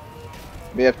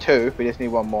 We have 2, we just need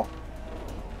 1 more.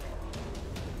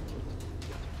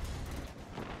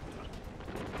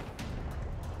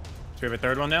 Do we have a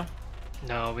third one now?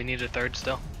 No, we need a third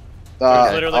still.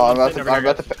 literally I'm one about sitting to, over I'm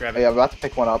here, about to guys. pick, Grab it. yeah, I'm about to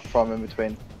pick one up from in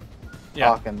between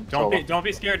Yeah. arc and Don't solar.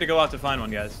 be scared to go out to find one,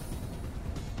 guys.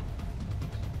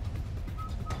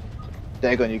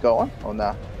 Dagon, you got one? Or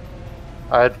nah?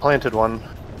 I had planted one.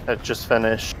 It just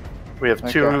finished. We have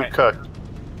 2 Okay. cooked.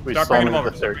 We Start still bringing them need over.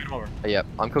 the Start third. bringing them over. Yep,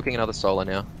 I'm cooking another solar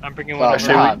now. I'm bringing Oh, one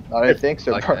Actually, over. nah, I don't think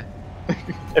so, bro. Okay.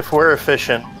 If we're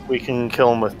efficient, we can kill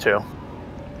them with 2.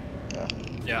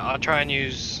 Yeah, I'll try and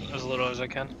use as little as I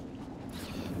can.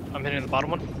 I'm hitting the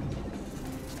bottom one.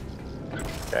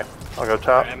 Okay, I'll go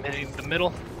top. Alright, I'm hitting the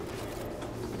middle.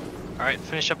 Alright,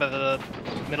 finish up at the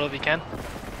middle if you can.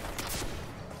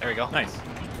 There we go. Nice.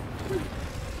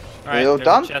 Are you all there's a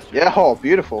done? chest. Yeah, oh,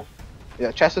 beautiful.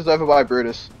 Yeah, chest is over by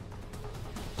Brutus.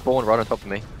 Spawn right on top of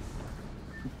me.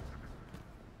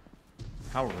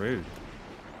 How rude.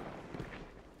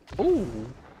 Ooh.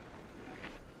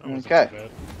 That wasn't Okay. too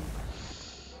bad.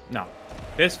 No.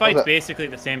 This fight's Okay. basically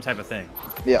the same type of thing.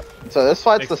 Yeah, so this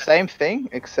fight's the Except- same thing,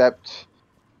 except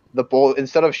the ball,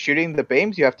 instead of shooting the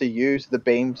beams, you have to use the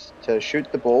beams to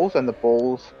shoot the balls, and the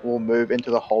balls will move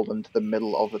into the hole into the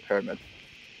middle of the pyramid.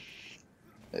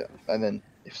 Yeah, and then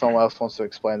if someone else wants to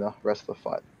explain the rest of the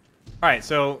fight. All right,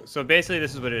 so basically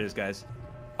this is what it is, guys.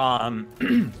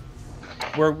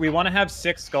 We want to have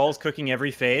 6 skulls cooking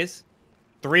every phase.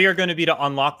 3 are going to be to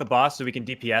unlock the boss so we can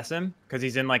DPS him because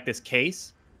he's in like this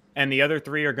case, and the other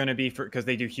 3 are going to be for because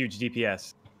they do huge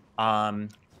DPS.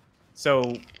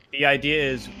 So the idea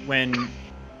is we're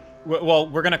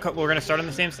gonna start on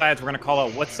the same sides. We're gonna call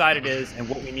out what side it is and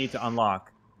what we need to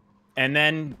unlock, and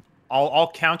then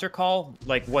I'll counter call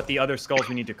like what the other skulls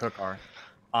we need to cook are.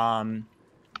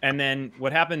 And then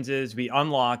what happens is we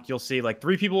unlock. You'll see like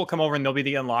 3 people will come over and they'll be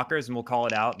the unlockers, and we'll call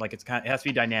it out. Like it has to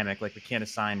be dynamic. Like we can't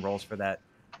assign roles for that.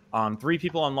 3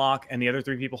 people unlock, and the other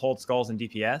 3 people hold skulls and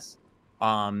DPS.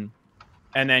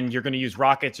 And then you're going to use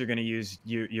rockets. You're going to use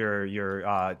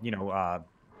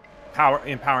power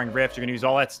empowering rift. You're going to use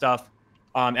all that stuff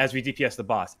as we DPS the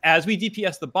boss. As we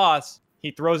DPS the boss,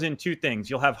 he throws in 2 things.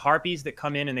 You'll have harpies that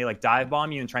come in and they like dive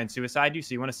bomb you and try and suicide you.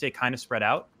 So you want to stay kind of spread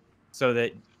out so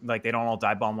that like they don't all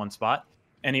dive bomb one spot.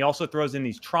 And he also throws in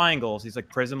these triangles, these like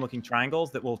prism looking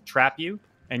triangles that will trap you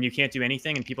and you can't do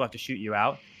anything and people have to shoot you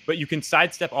out. But you can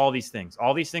sidestep all these things.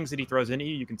 All these things that he throws into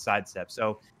you, you can sidestep.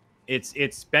 So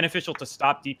it's beneficial to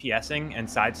stop DPSing and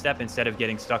sidestep instead of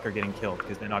getting stuck or getting killed,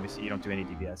 because then obviously you don't do any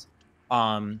DPS.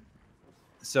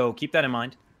 So keep that in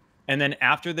mind. And then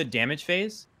after the damage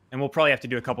phase, and we'll probably have to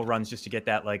do a couple runs just to get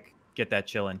that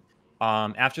chilling.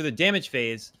 After the damage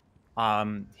phase,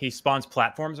 he spawns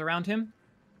platforms around him,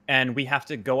 and we have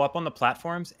to go up on the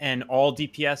platforms and all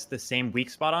DPS the same weak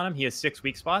spot on him. He has 6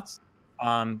 weak spots.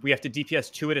 We have to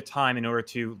DPS 2 at a time in order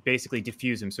to basically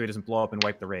diffuse him so he doesn't blow up and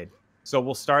wipe the raid. So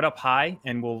we'll start up high,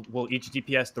 and we'll each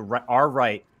DPS our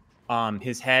right,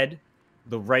 his head,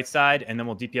 the right side, and then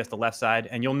we'll DPS the left side,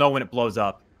 and you'll know when it blows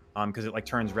up, because it like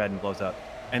turns red and blows up.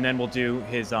 And then we'll do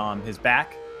his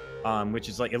back, which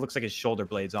is like it looks like his shoulder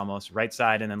blades almost, right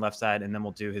side and then left side, and then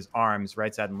we'll do his arms,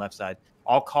 right side and left side.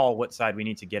 I'll call what side we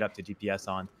need to get up to DPS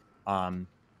on.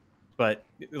 But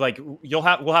like we'll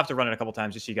have to run it a couple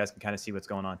times just so you guys can kind of see what's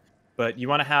going on. But you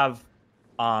want to have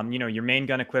your main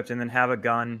gun equipped, and then have a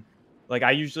gun. Like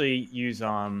I usually use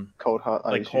Cold Heart.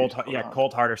 like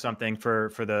Cold Heart or something for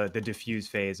the diffuse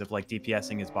phase of like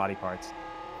DPSing his body parts.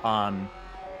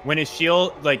 When his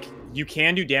shield, like you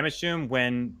can do damage to him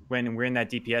when we're in that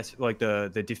DPS, like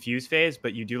the diffuse phase,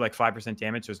 but you do like 5%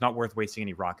 damage, so it's not worth wasting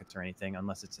any rockets or anything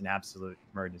unless it's an absolute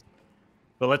emergency.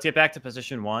 But let's get back to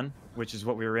position 1, which is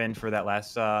what we were in for that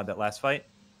last fight.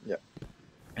 Yep.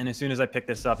 And as soon as I pick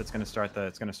this up, it's gonna start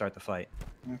the fight.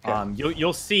 Okay.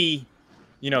 You'll see,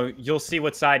 you'll see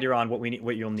what side you're on, what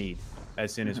you'll need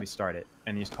as soon as we start it,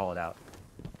 and you just call it out.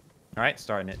 All right,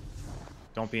 starting it.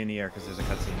 Don't be in the air because there's a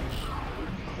cutscene.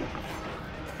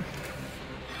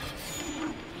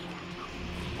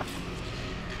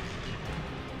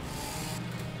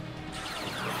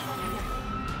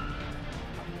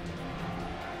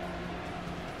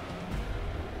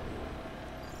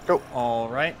 Go. All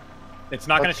right. It's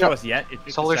not going to show us yet. It takes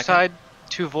a Solar second. side,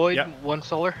 2 void, Yep. 1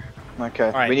 solar. Okay.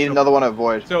 All right, we need so- another one at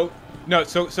void. So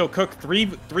cook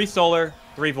three solar,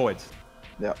 3 voids.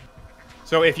 Yep.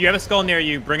 So if you have a skull near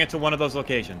you, bring it to one of those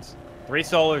locations. 3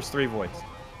 solars, 3 voids.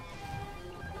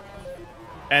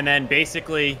 And then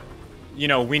basically,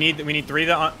 we need 3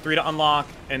 to unlock,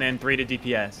 and then 3 to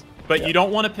DPS. But you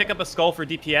don't want to pick up a skull for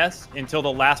DPS until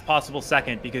the last possible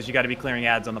second, because you got to be clearing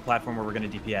ads on the platform where we're going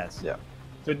to DPS. Yeah.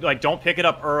 So don't pick it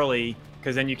up early,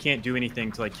 because then you can't do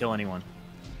anything to kill anyone.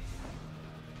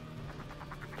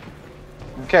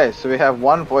 Okay, so we have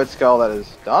 1 void skull that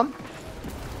is done.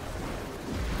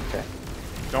 Okay.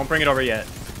 Don't bring it over yet.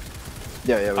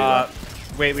 Yeah,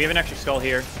 we Wait, we have an extra skull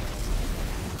here.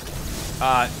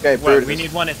 Okay, we Brutus.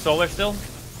 need one at solar still.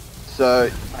 So,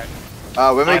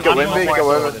 when we I'm go going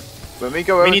over, for this. when we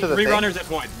go over We need to the 3 thing- runners at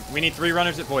void. We need 3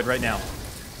 runners at void right now.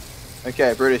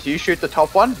 Okay, Brutus, you shoot the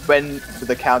top one when with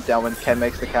the countdown. When Ken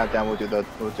makes the countdown, we'll do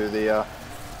the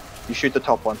you shoot the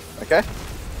top one. Okay.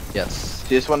 Yes.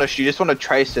 You just want to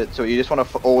trace it, so you just want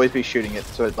to always be shooting it,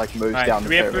 so it moves All right, down do the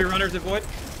we have 3 pyramid. runners at void?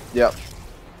 Yep. All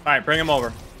right, bring them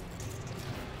over.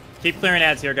 Keep clearing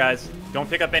ads here, guys. Don't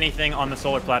pick up anything on the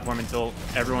solar platform until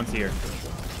everyone's here.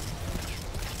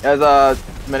 There's a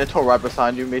Minotaur right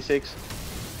behind you, Me6.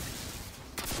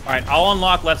 All right, I'll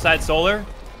unlock left side solar.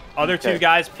 Other 2 Okay.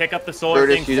 guys pick up the solar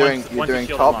Brutus, thing you're once doing the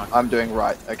shield's top. unlocked. I'm doing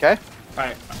right. Okay. All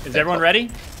right, is everyone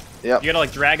ready? Yep. You gotta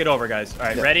drag it over, guys. All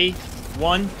right, Yep. ready?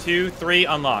 1, 2, 3,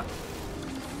 unlock.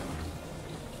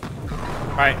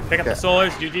 All right, pick up the Okay.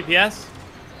 solars, do DPS.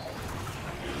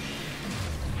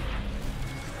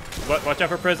 Watch out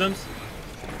for prisms.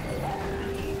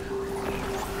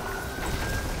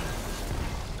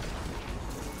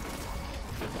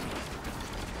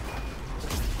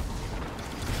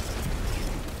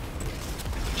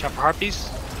 Watch out for harpies.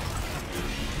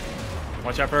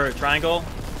 Watch out for triangle.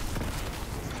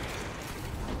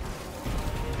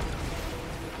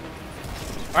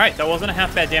 All right, that wasn't a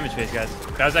half bad damage phase, guys.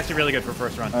 That was actually really good for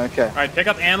first run. Okay. All right, pick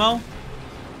up ammo,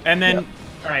 and then, Yep.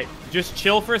 all right, just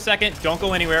chill for a second. Don't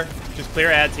go anywhere. Just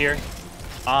clear ads here.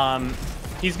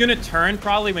 He's gonna turn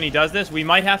probably when he does this. We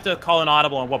might have to call an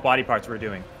audible on what body parts we're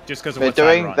doing, just because of We're what side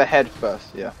we're doing on. the head first.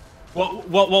 Yeah.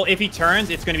 Well, if he turns,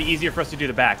 it's gonna be easier for us to do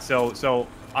the back. So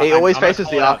He always I'm gonna faces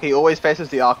call the it arc. out. He always faces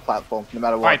the arc platform, no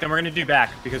matter All what. right, then we're gonna do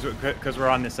back because we're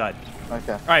on this side.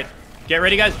 Okay. All right, get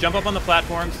ready, guys. Jump up on the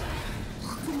platforms.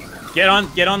 Get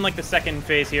on like the second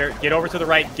phase here. Get over to the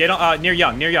right. Get on near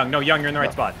Young. No, Young, you're in the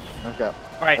right spot. Okay.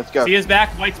 All right, Let's go. see his back,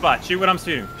 white spot. Shoot what I'm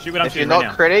shooting. Shoot what I'm If you're shooting not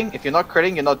right now.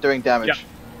 critting, you're not doing damage. Yeah.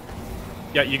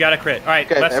 Yeah, you got to crit. All right,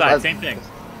 Okay, left side, everyone- same thing.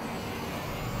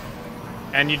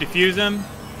 And you defuse him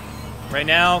right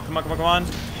now. Come on.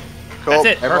 Cool. That's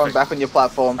it, Everyone perfect. back on your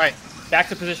platform. All right, back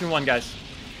to position 1, guys.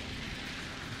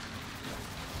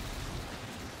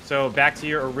 So back to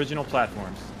your original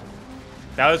platforms.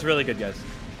 That was really good, guys.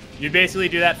 You basically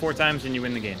do that 4 times and you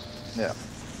win the game. Yeah.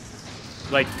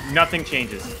 Like, nothing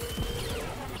changes.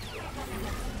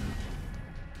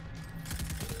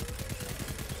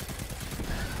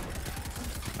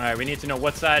 Alright, we need to know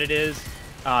what side it is,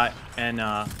 and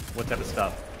what type of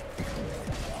stuff.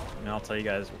 And I'll tell you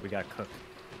guys what we got cooked.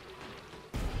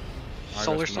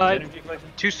 Solar Argos, side, energy collection?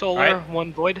 2 solar, Alright.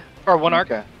 1 void, or 1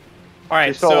 arc. Okay.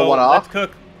 Alright, 2 solar, so 1 let's arc?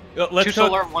 cook. 2 Let's cook.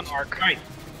 solar, 1 arc. Alright,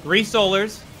 3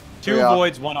 solars, 2 3 arc.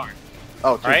 voids, 1 arc.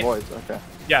 Oh, 2 Alright. voids. Okay.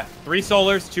 Yeah, 3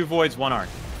 solars, 2 voids, 1 arc.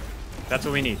 That's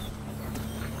what we need.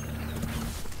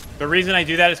 The reason I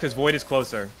do that is because void is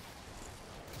closer.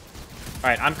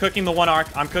 Alright, I'm cooking the 1 arc.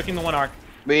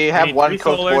 We have need 1 3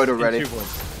 cooked solars void and already. 2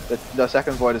 voids. The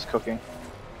second void is cooking.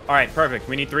 Alright, perfect.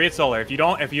 We need 3 at solar. If you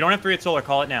don't have 3 at solar,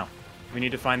 call it now. We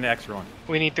need to find the extra one.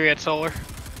 We need 3 at solar,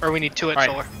 or we need 2 at Alright.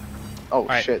 solar. Oh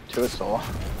Alright. shit, 2 is solar.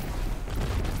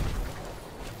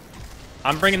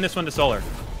 I'm bringing this one to solar.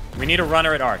 We need a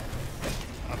runner at arc.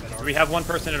 Do we have 1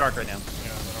 person at arc right now?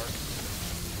 Yeah, I'm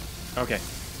at arc. Okay,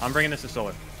 I'm bringing this to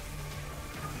solar.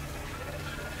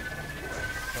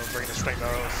 I'll bring this thing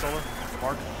to solar.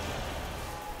 Mark.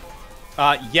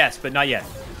 Yes, but not yet.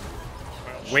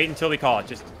 Wait until we call it.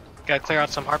 Just Gotta clear out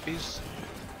some harpies.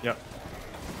 yep.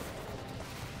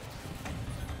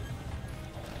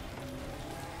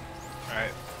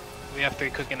 We have 3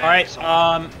 cooking. All right.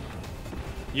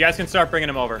 You guys can start bringing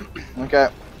them over. Okay.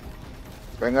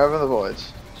 Bring over the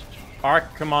voids.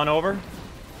 Arc, come on over.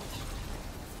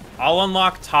 I'll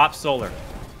unlock top solar.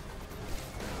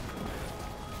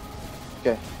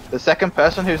 Okay. The second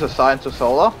person who's assigned to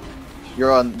solar,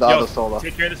 you're on the other solar.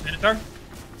 Take care of this Minotaur.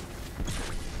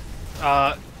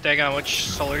 Dagon, which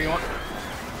solar do you want?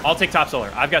 I'll take top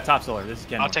solar. I've got top solar. This is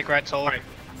Ken. I'll take red solar.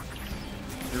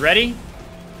 You ready?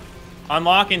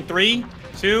 Unlock in 3,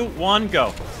 2, 1,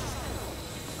 go.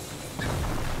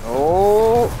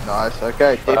 Oh, nice.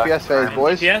 Okay, DPS phase,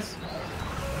 boys. DPS?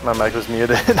 My mic was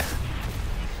muted.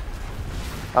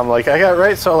 I'm like, I got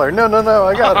right solar. No,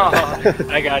 I got it.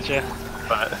 I gotcha.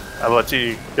 But I'll let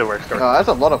you good work, Stork. Oh, that's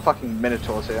a lot of fucking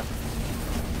Minotaurs here.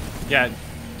 Yeah,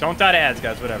 don't dot ads,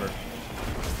 guys, whatever.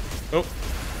 Oh.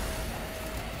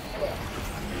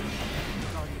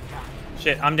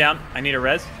 Shit, I'm down. I need a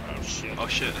res. Oh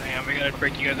shit, hang on, we gotta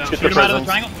break you guys down. Shoot Shoot the him out of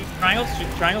the prisons. triangles, shoot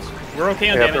the triangles. We're okay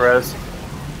on I got damage. the res.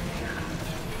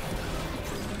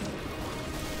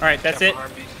 Alright, that's it.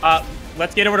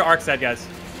 Let's get over to arc side, guys.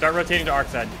 Start rotating to arc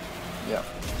side. Yeah.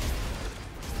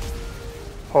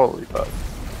 Holy fuck.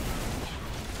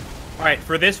 Alright,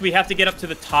 for this, we have to get up to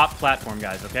the top platform,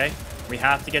 guys, okay? We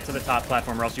have to get to the top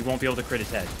platform or else you won't be able to crit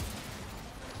his head.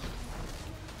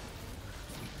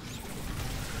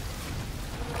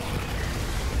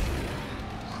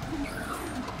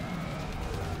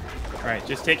 Alright,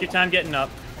 just take your time getting up.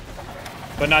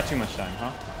 But not too much time,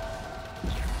 huh?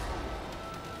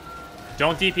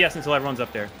 Don't DPS until everyone's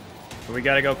up there. But we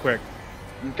gotta go quick.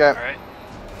 Okay. Alright.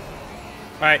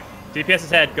 Alright, DPS is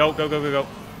head. Go, go, go, go, go.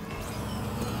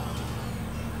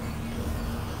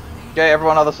 Okay,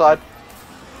 everyone other side.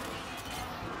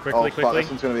 Quickly, Oh, fuck, quickly. this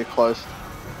one's gonna be close.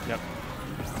 Yep.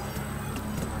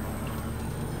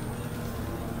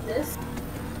 This.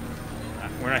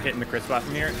 We're not hitting the crit spot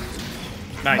from here.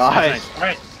 Nice, Nice. nice.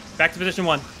 Alright, back to position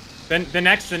 1. Then the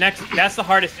next, that's the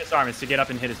hardest disarm, is to get up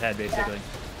and hit his head, basically.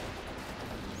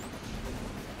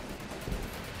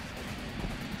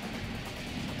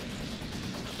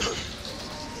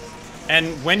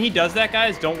 And when he does that,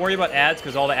 guys, don't worry about ads,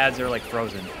 because all the ads are, like,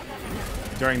 frozen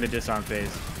during the disarm phase.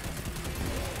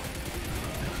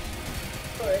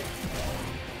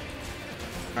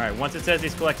 Alright, once it says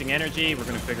he's collecting energy, we're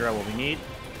going to figure out what we need.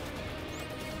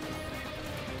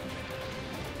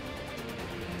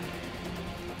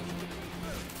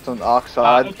 It's on the arc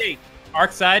side. Okay,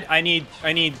 arc side, I need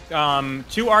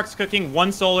 2 arcs cooking,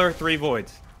 1 solar, 3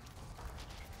 voids.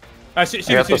 Excuse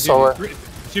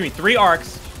me, 3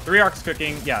 arcs. 3 arcs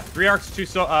cooking. Yeah, 3 arcs, 2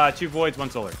 voids,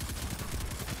 1 solar.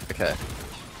 Okay.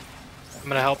 I'm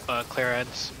gonna help clear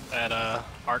heads at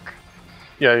arc.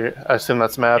 Yeah, I assume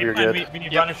that's Mav, Hey, you're fine, good. We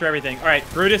need runners for everything. All right,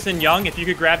 Brutus and Young, if you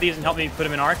could grab these and help me put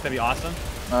them in arc, that'd be awesome.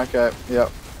 Okay, yep.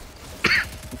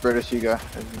 British, you go.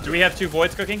 Do we have 2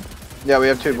 voids cooking? Yeah, we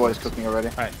have 2 boys cooking already.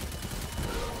 All right.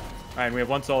 All right, we have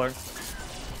 1 solar.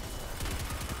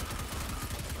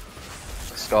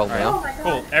 Skull All right, now. Oh my god.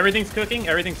 cool. Everything's cooking.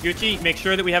 Everything's Gucci. Make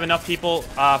sure that we have enough people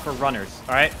for runners.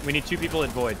 All right, we need 2 people at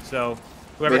void. So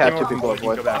whoever We have came 2 over from people void at can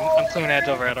go void. back. I'm clearing heads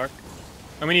over at arc.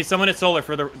 And we need someone at solar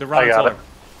for the run I on got solar. it.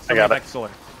 Somebody I got back it. to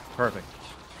solar. Perfect.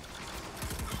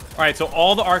 All right, so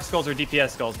all the arc skulls are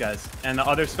DPS skulls, guys, and the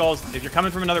other skulls, if you're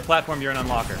coming from another platform, you're an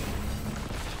unlocker.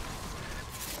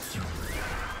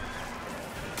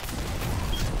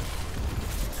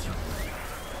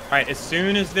 All right, as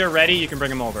soon as they're ready, you can bring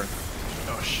them over.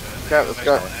 Oh shit. Okay, let's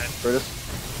go. British.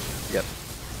 Yep.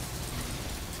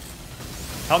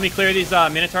 Help me clear these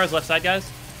Minotaurs left side,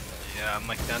 guys. Yeah, I'm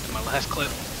like down to my last clip.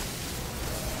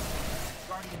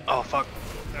 Oh fuck.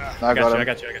 I got him. I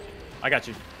got you. I got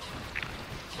you.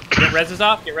 Get reses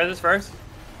off. Get reses first.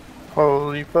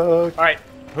 Holy fuck. All right,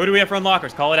 who do we have for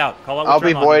unlockers? Call it out. Call out. I'll which be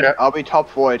you're unlocking. void. Yeah. I'll be top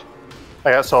void.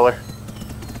 I got solar.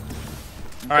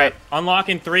 All right, unlock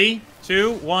in 3,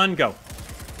 2, 1, go.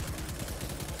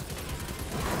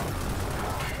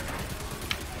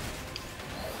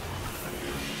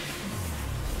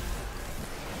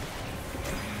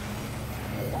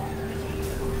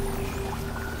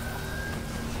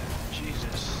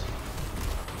 Jesus.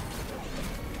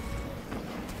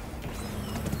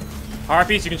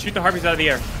 Harpies, you can shoot the harpies out of the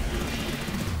air.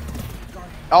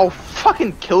 Oh,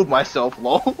 fucking killed myself,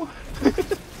 lol.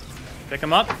 Pick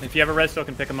them up. If you have a res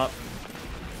token, pick them up.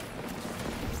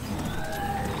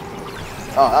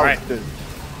 Oh, that Alright. was good.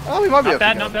 Oh, we might be Not able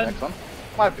bad, to not get bad. the next one.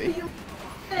 Might be.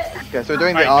 Okay, so we're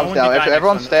doing the Alright, no arms one now. can die next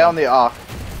Everyone on stay this on the arc.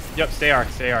 Yep, stay arc,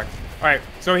 stay arc. All right,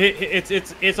 so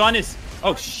it's on his.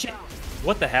 Oh shit!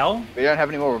 What the hell? We don't have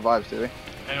any more revives, do we?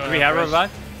 Anyone Do we have a res?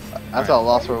 revive? That's our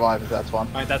last revive, if that's one.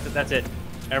 All right, that's it.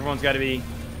 Everyone's got to be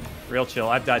Real chill.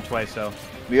 I've died twice, so.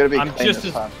 We gotta be I'm clean just this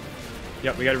as- time.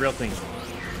 Yep, we got it real clean.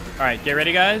 All right, get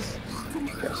ready, guys.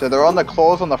 Okay, so they're on the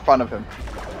claws on the front of him.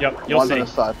 Yep, you'll One's see. on the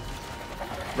side.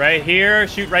 Right here,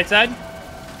 shoot right side.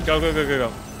 Go, go, go,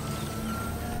 go,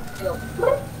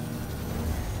 go.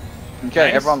 Okay,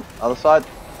 Nice. everyone, other side.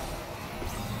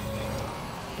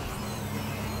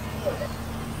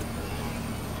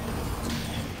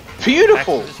 Back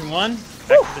Beautiful! to position 1.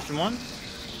 Back to position 1.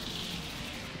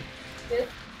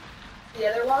 The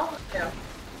other wall? No.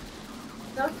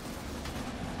 No?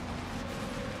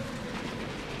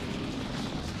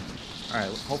 All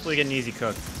right, hopefully get an easy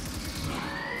cook.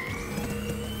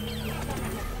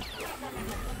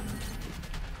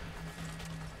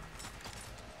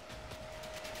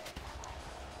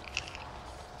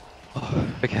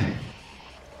 Okay.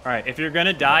 All right, if you're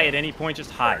gonna die at any point,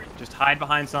 just hide. Just hide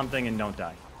behind something and don't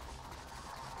die.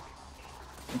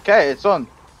 Okay, it's on.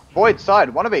 Void side,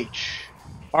 one of each.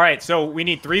 All right, so we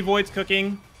need 3 voids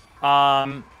cooking,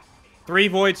 3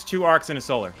 voids, 2 arcs, and a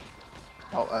solar.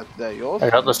 Oh, they're yours? I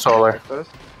got the solar.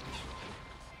 First.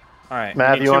 All right.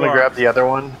 Matt, we need you want 2 to grab arcs. the other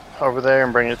one over there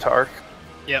and bring it to Arc?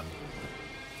 Yep.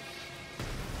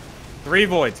 3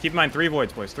 voids. Keep in mind 3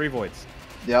 voids, boys. 3 voids.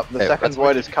 Yep, the Hey, second that's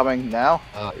void is coming now.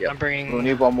 Yeah. I'm bringing We'll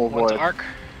need one more one to void. Arc.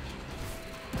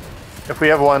 If we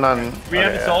have one on... We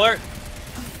have the solar.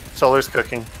 Solar's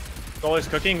cooking. Solar's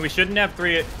cooking. We shouldn't have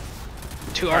 3.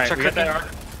 2 All arcs right, are we got cooking. that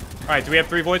arc. All right, do we have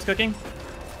 3 voids cooking?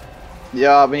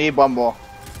 Yeah, we need one more.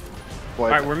 Void. All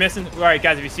right, we're missing. All right,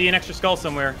 guys, if you see an extra skull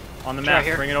somewhere on the It's map, right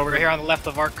here. bring it over. Right here on the left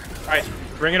of Arc. All right,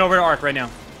 bring it over to arc right now.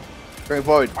 Bring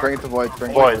void, bring it to void,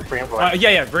 bring Void, bring it void.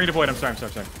 Yeah, bring it to void. I'm sorry.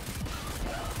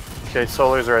 Okay,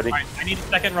 Solar's ready. All right, I need a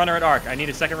second runner at arc.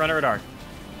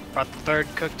 Brought the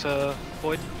 3rd cook to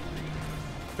Void.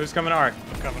 Who's coming to arc?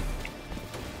 I'm coming.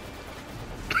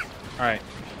 All right,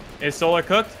 is solar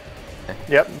cooked?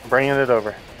 Yep, bringing it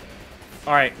over.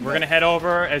 All right, we're gonna head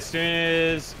over as soon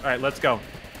as. All right, let's go.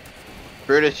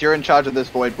 Brutus, you're in charge of this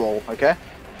void ball, okay?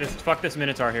 Just fuck this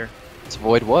Minotaur here. It's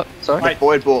void what? Sorry? Right.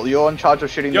 Void ball, you're in charge of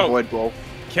shooting Yo. the void ball.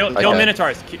 Kill Okay.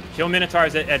 Minotaurs. Kill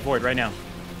Minotaurs at void right now.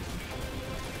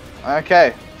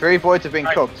 Okay, 3 voids have been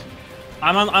Alright. cooked.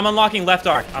 I'm unlocking left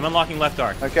arc.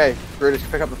 Okay, Brutus,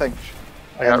 pick up the thing.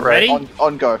 I got Ready? ready.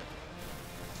 On go.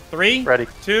 3, Ready.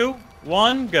 2,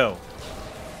 1, go.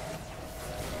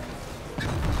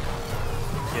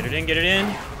 Get it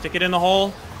in. Stick it in the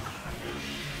hole.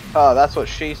 Oh, that's what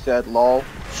she said, lol.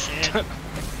 Shit.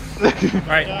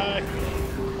 Alright.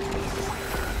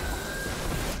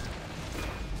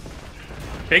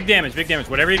 Big damage.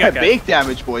 Whatever you got, guys. Big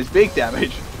damage, boys, big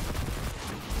damage.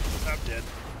 I'm dead.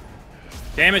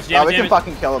 Damage. Oh, we can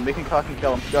fucking kill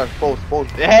him, Go, balls.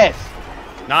 Yes!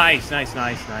 Nice.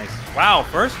 Wow,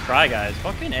 first try, guys.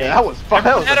 Fucking A. Yeah, that was fun.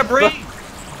 That was Had a breathe.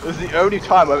 It was the only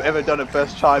time I've ever done it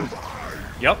first time.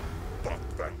 Yep.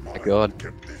 My god.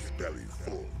 Kept this belly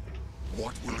full.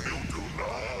 What will you do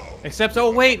now? Except,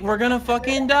 oh wait, we're gonna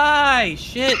fucking die.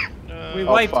 Shit. We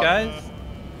Oh, wiped, fuck. guys.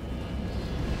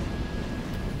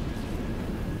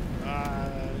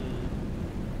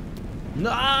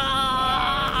 No.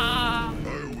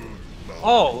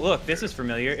 Oh, look, this is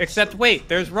familiar. Except, wait,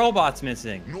 there's robots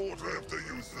missing. Not after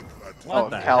you supplant What Oh,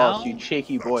 the Callus, hell? you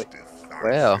cheeky boy.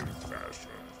 Wow.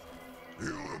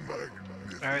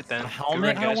 Alright then. A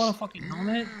helmet? Good I run, don't want a guys. fucking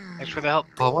helmet. Thanks for the help.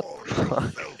 Oh,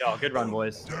 what? Yo, good run,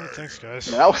 boys. Thanks, guys.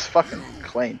 Yeah, that was fucking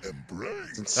clean.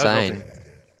 It's insane.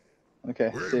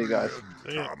 Okay, see you guys.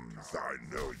 See ya. Comes, I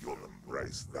know you'll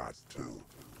embrace that too.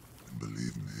 And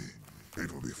believe me,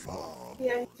 it will be far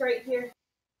Yeah, it's right here.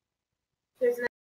 There's an